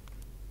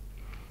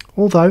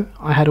 Although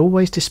I had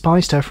always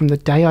despised her from the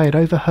day I had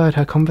overheard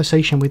her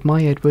conversation with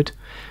my Edward,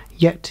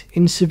 yet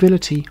in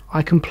civility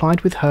I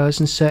complied with hers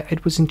and Sir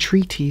Edward's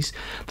entreaties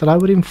that I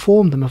would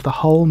inform them of the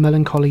whole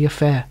melancholy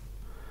affair.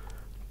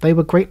 They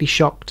were greatly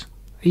shocked.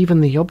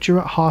 Even the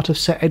obdurate heart of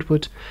Sir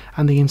Edward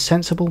and the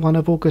insensible one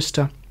of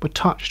Augusta were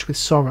touched with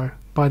sorrow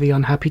by the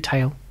unhappy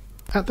tale.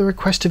 At the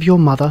request of your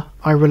mother,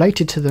 I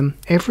related to them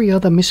every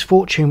other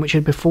misfortune which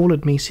had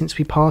befallen me since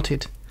we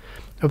parted,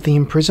 of the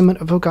imprisonment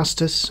of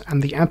Augustus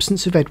and the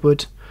absence of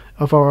Edward,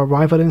 of our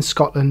arrival in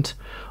Scotland,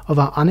 of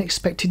our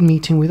unexpected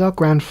meeting with our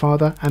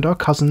grandfather and our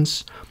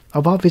cousins,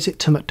 of our visit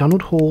to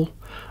Macdonald Hall,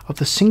 of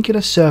the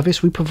singular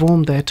service we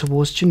performed there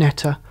towards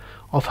Janetta,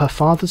 of her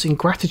father's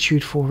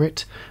ingratitude for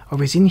it, of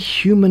his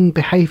inhuman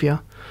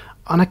behaviour,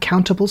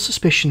 unaccountable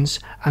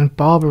suspicions, and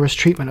barbarous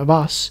treatment of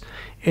us,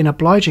 in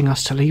obliging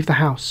us to leave the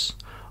house,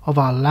 of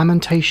our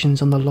lamentations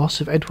on the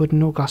loss of Edward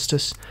and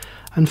Augustus,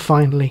 and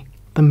finally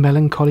the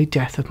melancholy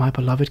death of my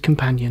beloved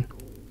companion.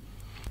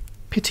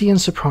 Pity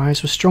and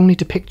surprise were strongly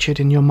depicted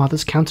in your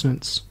mother's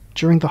countenance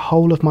during the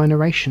whole of my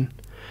narration,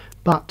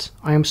 but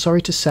I am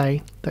sorry to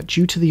say that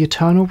due to the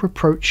eternal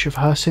reproach of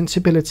her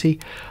sensibility,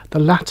 the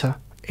latter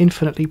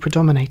infinitely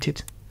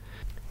predominated.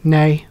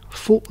 Nay,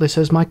 faultless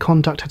as my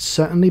conduct had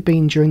certainly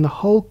been during the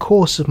whole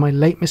course of my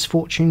late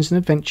misfortunes and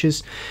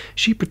adventures,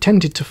 she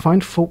pretended to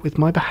find fault with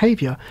my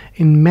behaviour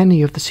in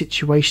many of the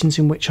situations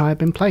in which I had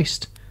been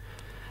placed.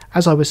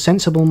 As I was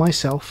sensible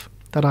myself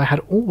that I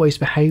had always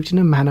behaved in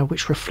a manner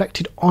which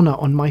reflected honour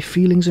on my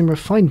feelings and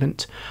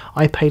refinement,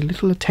 I paid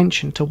little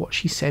attention to what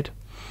she said,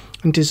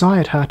 and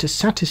desired her to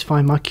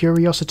satisfy my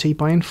curiosity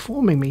by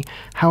informing me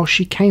how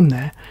she came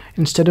there,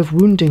 instead of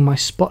wounding my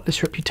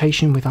spotless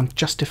reputation with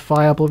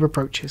unjustifiable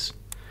reproaches.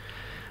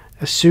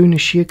 As soon as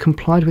she had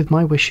complied with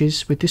my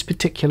wishes with this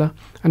particular,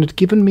 and had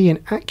given me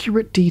an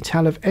accurate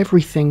detail of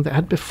everything that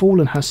had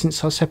befallen her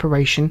since our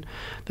separation,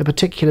 the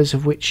particulars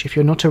of which, if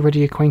you are not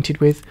already acquainted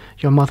with,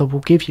 your mother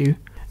will give you,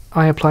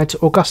 I applied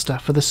to Augusta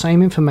for the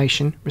same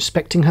information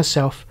respecting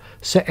herself,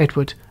 Sir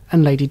Edward,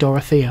 and Lady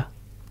Dorothea.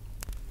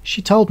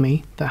 She told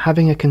me that,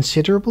 having a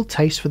considerable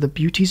taste for the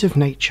beauties of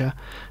nature,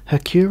 her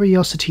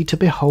curiosity to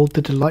behold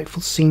the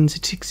delightful scenes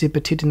it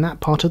exhibited in that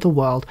part of the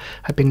world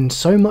had been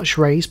so much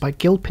raised by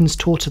Gilpin's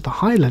tour to the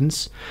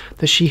Highlands,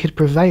 that she had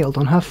prevailed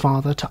on her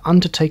father to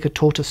undertake a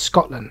tour to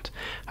Scotland,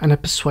 and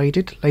had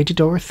persuaded Lady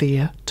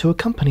Dorothea to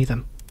accompany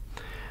them.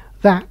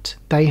 That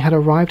they had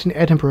arrived in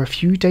Edinburgh a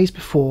few days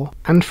before,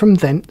 and from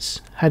thence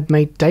had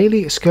made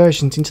daily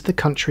excursions into the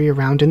country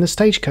around in the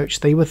stagecoach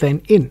they were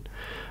then in,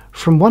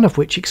 from one of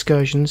which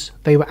excursions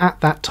they were at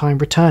that time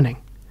returning.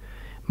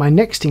 My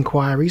next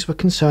inquiries were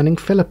concerning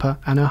Philippa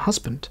and her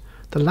husband,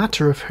 the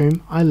latter of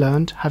whom I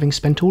learned, having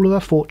spent all of her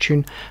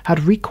fortune,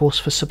 had recourse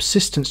for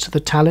subsistence to the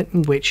talent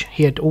in which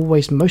he had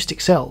always most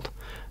excelled,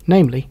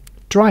 namely,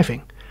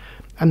 driving,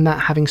 and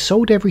that, having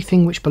sold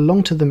everything which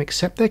belonged to them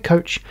except their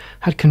coach,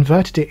 had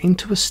converted it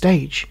into a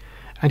stage,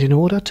 and in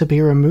order to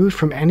be removed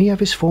from any of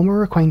his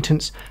former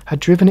acquaintance, had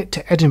driven it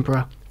to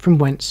Edinburgh, from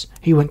whence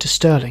he went to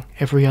Stirling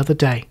every other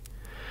day.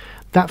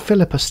 That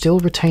Philippa, still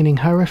retaining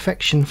her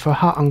affection for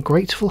her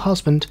ungrateful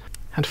husband,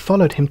 had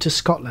followed him to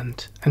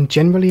Scotland, and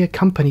generally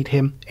accompanied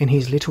him in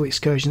his little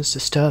excursions to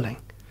Stirling.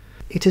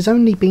 "It has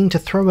only been to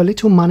throw a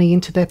little money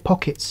into their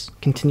pockets,"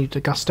 continued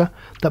Augusta,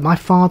 "that my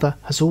father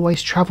has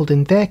always travelled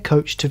in their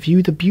coach to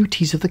view the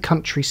beauties of the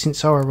country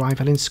since our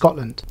arrival in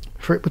Scotland,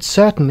 for it would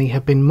certainly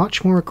have been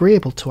much more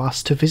agreeable to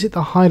us to visit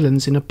the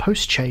Highlands in a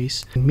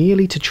post-chaise, than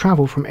merely to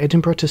travel from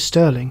Edinburgh to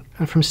Stirling,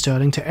 and from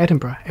Stirling to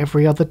Edinburgh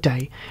every other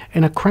day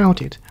in a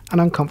crowded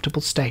and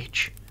uncomfortable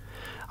stage."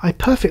 I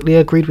perfectly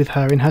agreed with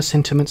her in her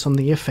sentiments on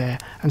the affair,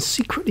 and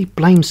secretly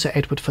blamed Sir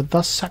Edward for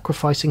thus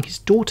sacrificing his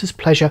daughter's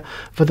pleasure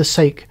for the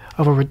sake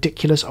of a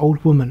ridiculous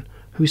old woman,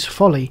 whose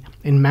folly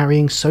in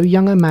marrying so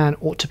young a man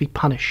ought to be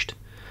punished.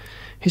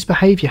 His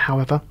behaviour,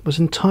 however, was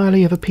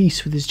entirely of a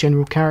piece with his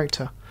general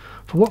character,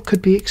 for what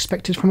could be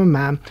expected from a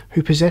man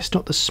who possessed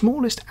not the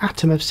smallest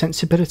atom of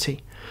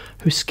sensibility,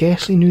 who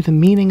scarcely knew the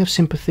meaning of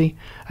sympathy,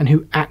 and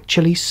who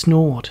actually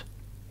snored?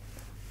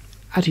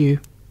 Adieu,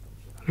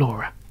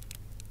 Laura.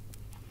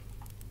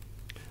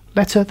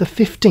 Letter the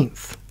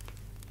 15th.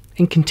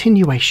 In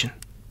continuation.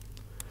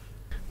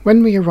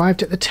 When we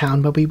arrived at the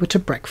town where we were to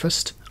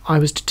breakfast, I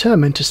was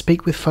determined to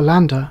speak with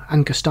Philander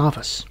and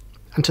Gustavus,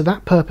 and to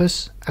that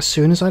purpose, as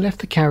soon as I left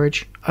the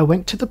carriage, I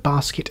went to the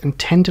basket and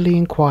tenderly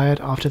inquired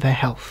after their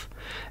health,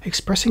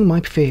 expressing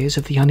my fears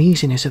of the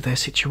uneasiness of their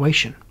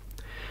situation.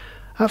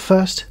 At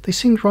first they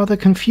seemed rather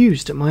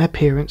confused at my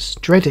appearance,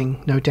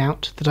 dreading, no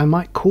doubt, that I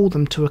might call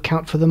them to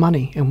account for the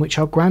money in which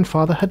our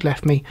grandfather had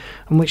left me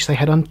and which they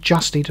had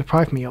unjustly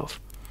deprived me of.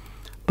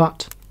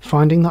 But,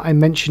 finding that I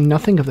mentioned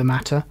nothing of the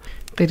matter,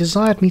 they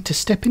desired me to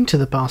step into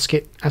the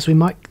basket, as we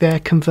might there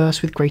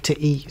converse with greater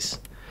ease.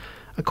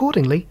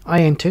 Accordingly,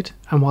 I entered,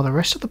 and while the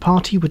rest of the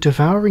party were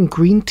devouring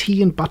green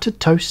tea and buttered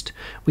toast,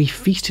 we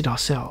feasted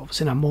ourselves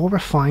in a more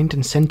refined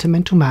and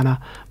sentimental manner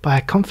by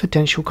a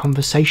confidential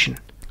conversation.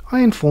 I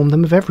informed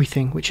them of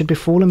everything which had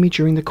befallen me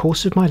during the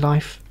course of my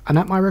life, and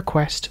at my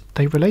request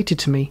they related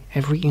to me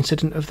every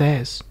incident of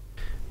theirs.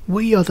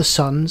 We are the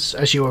sons,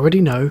 as you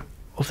already know,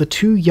 of the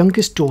 2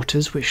 youngest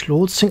daughters which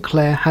Lord St.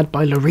 Clair had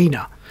by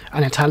Larina,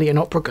 an Italian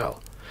opera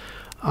girl.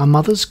 Our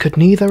mothers could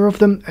neither of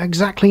them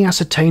exactly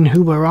ascertain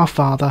who were our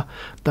father,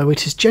 though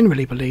it is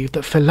generally believed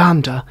that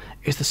Philander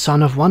is the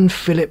son of one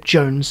Philip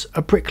Jones,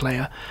 a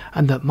bricklayer,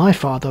 and that my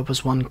father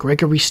was one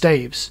Gregory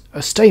Staves, a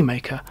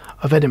staymaker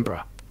of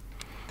Edinburgh.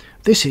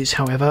 This is,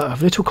 however,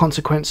 of little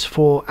consequence,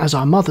 for, as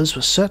our mothers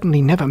were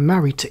certainly never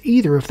married to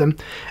either of them,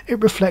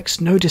 it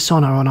reflects no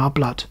dishonour on our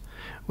blood,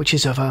 which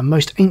is of a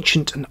most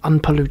ancient and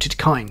unpolluted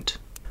kind.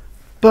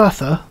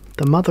 Bertha,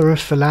 the mother of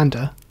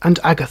Philander, and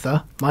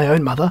Agatha, my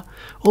own mother,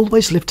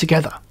 always lived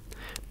together.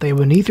 They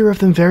were neither of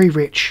them very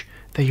rich.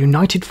 Their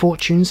united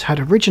fortunes had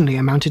originally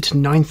amounted to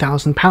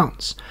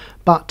 £9,000,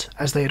 but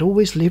as they had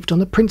always lived on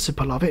the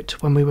principle of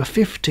it, when we were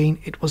 15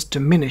 it was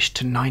diminished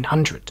to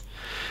 900.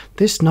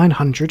 This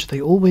 900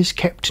 they always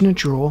kept in a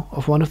drawer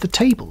of one of the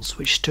tables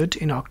which stood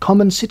in our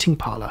common sitting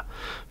parlour,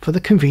 for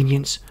the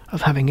convenience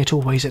of having it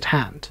always at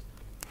hand.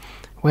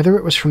 Whether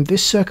it was from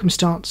this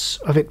circumstance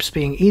of its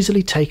being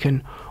easily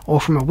taken, or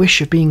from a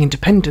wish of being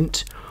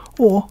independent,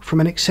 or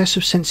from an excess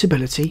of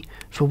sensibility,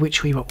 for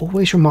which we were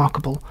always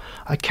remarkable,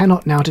 I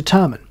cannot now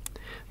determine,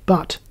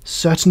 but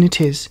certain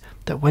it is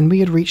that when we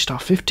had reached our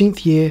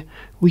 15th year,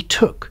 we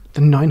took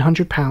the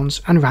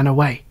 £900 and ran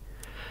away.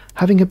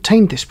 Having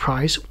obtained this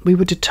prize, we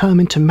were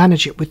determined to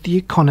manage it with the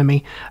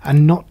economy,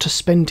 and not to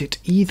spend it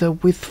either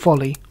with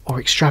folly or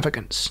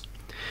extravagance.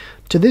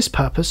 To this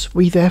purpose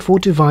we therefore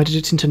divided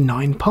it into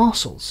 9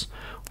 parcels,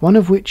 one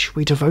of which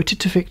we devoted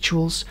to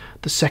victuals,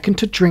 the second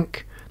to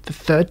drink, the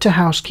third to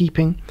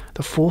housekeeping,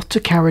 the fourth to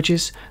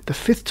carriages, the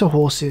fifth to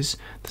horses,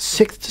 the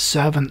sixth to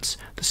servants,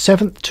 the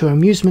seventh to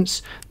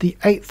amusements, the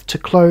eighth to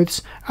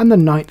clothes, and the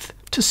ninth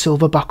to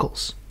silver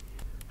buckles.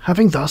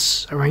 Having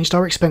thus arranged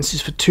our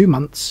expenses for 2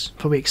 months,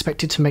 for we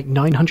expected to make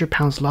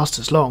 £900 last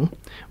as long,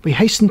 we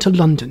hastened to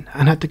London,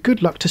 and had the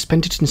good luck to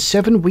spend it in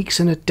 7 weeks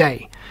and a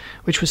day,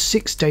 which was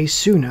 6 days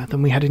sooner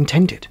than we had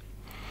intended.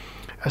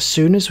 As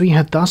soon as we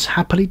had thus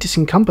happily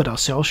disencumbered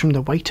ourselves from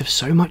the weight of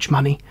so much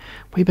money,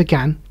 we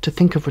began to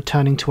think of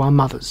returning to our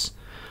mothers,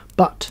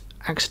 but,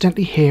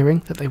 accidentally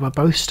hearing that they were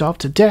both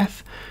starved to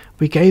death,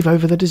 we gave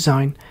over the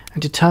design,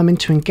 and determined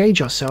to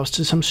engage ourselves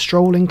to some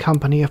strolling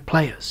company of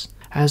players,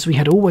 as we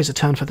had always a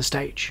turn for the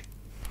stage.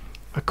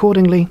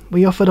 Accordingly,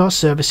 we offered our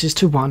services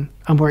to one,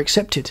 and were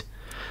accepted.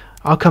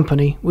 Our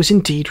company was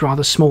indeed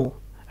rather small,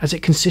 as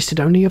it consisted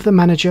only of the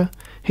manager,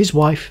 his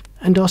wife,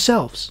 and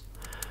ourselves,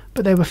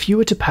 but there were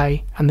fewer to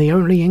pay, and the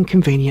only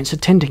inconvenience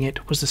attending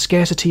it was the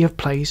scarcity of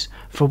plays,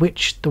 for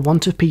which the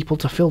want of people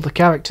to fill the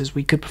characters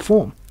we could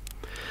perform.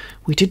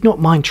 We did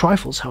not mind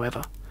trifles,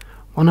 however.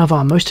 One of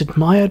our most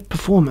admired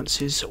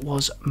performances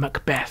was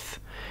Macbeth,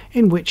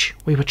 in which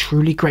we were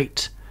truly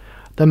great.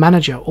 The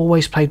manager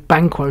always played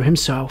Banquo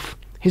himself,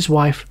 his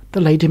wife the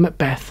Lady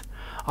Macbeth,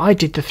 I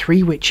did the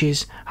 3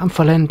 witches, and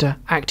Philander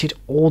acted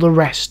all the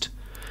rest.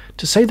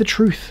 To say the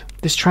truth,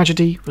 this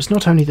tragedy was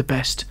not only the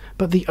best,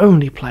 but the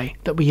only play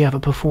that we ever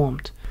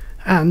performed,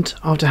 and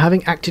after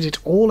having acted it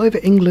all over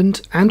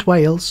England and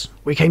Wales,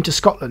 we came to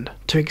Scotland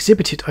to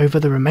exhibit it over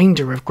the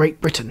remainder of Great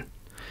Britain.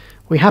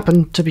 We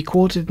happened to be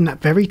quartered in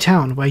that very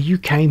town where you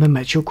came and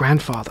met your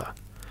grandfather.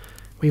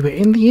 We were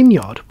in the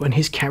inn-yard when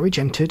his carriage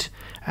entered,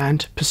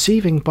 and,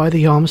 perceiving by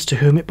the arms to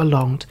whom it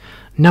belonged,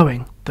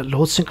 knowing that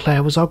Lord St.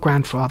 Clair was our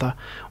grandfather,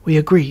 we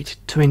agreed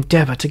to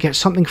endeavour to get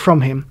something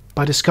from him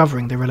by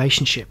discovering the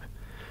relationship.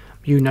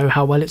 You know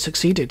how well it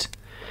succeeded.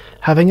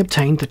 Having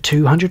obtained the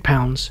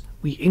 £200,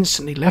 we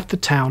instantly left the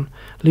town,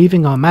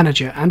 leaving our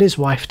manager and his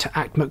wife to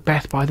act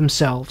Macbeth by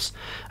themselves,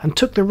 and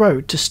took the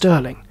road to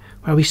Stirling,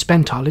 where we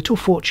spent our little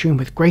fortune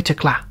with great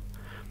eclat.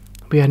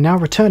 We are now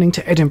returning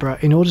to Edinburgh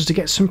in order to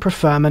get some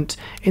preferment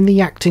in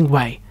the acting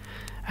way,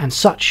 and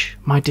such,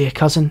 my dear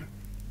cousin,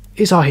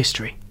 is our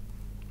history.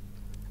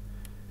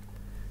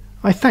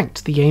 I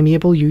thanked the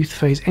amiable youth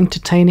for his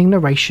entertaining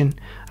narration,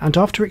 and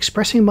after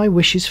expressing my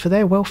wishes for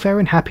their welfare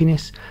and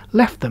happiness,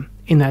 left them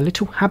in their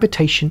little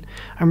habitation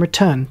and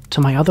returned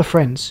to my other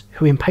friends,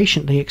 who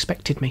impatiently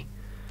expected me.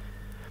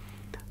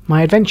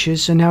 My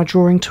adventures are now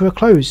drawing to a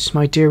close,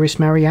 my dearest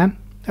Marianne,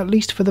 at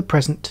least for the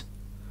present.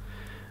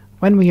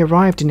 When we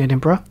arrived in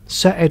Edinburgh,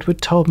 Sir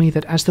Edward told me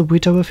that as the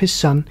widow of his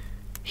son,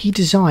 he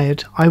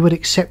desired I would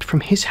accept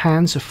from his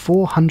hands of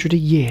 400 a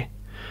year.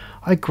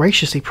 I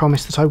graciously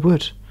promised that I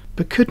would,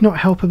 but could not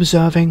help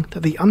observing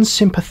that the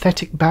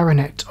unsympathetic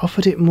baronet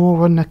offered it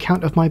more on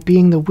account of my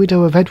being the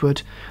widow of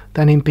Edward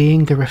than in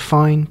being the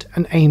refined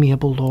and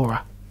amiable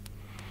Laura.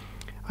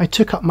 I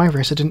took up my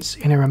residence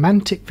in a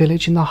romantic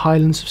village in the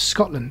Highlands of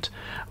Scotland,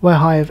 where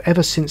I have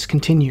ever since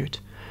continued,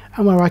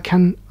 and where I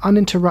can,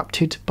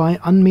 uninterrupted by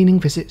unmeaning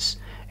visits,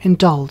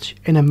 indulge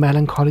in a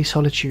melancholy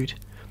solitude.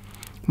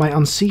 My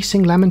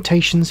unceasing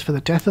lamentations for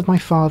the death of my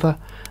father,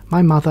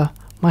 my mother,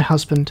 my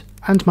husband,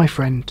 and my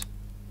friend.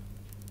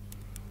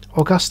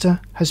 Augusta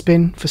has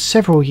been for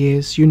several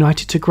years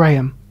united to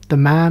Graham, the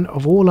man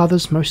of all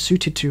others most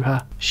suited to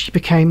her. She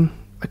became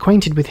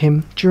acquainted with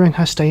him during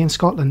her stay in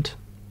Scotland.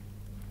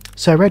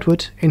 Sir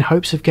Edward, in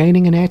hopes of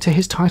gaining an heir to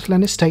his title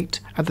and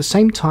estate, at the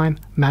same time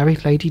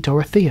married Lady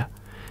Dorothea.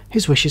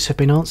 His wishes have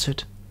been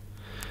answered.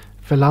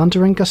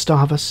 Philander and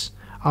Gustavus,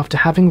 after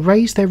having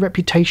raised their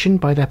reputation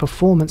by their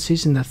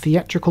performances in the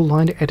theatrical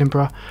line at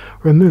Edinburgh,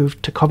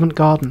 removed to Covent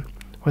Garden,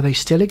 where they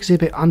still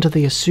exhibit under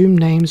the assumed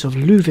names of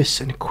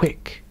Luvis and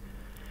Quick.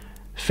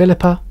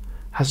 Philippa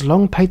has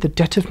long paid the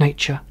debt of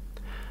nature.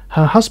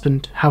 Her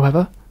husband,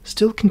 however,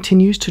 still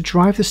continues to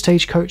drive the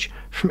stagecoach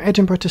from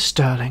Edinburgh to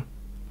Stirling.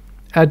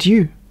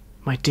 Adieu,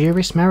 my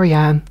dearest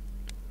Marianne.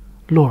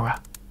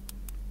 Laura.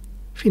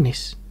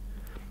 Finis.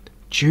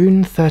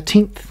 June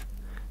 13th,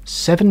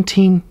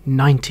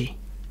 1790.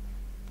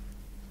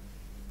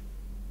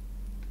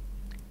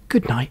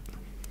 Good night.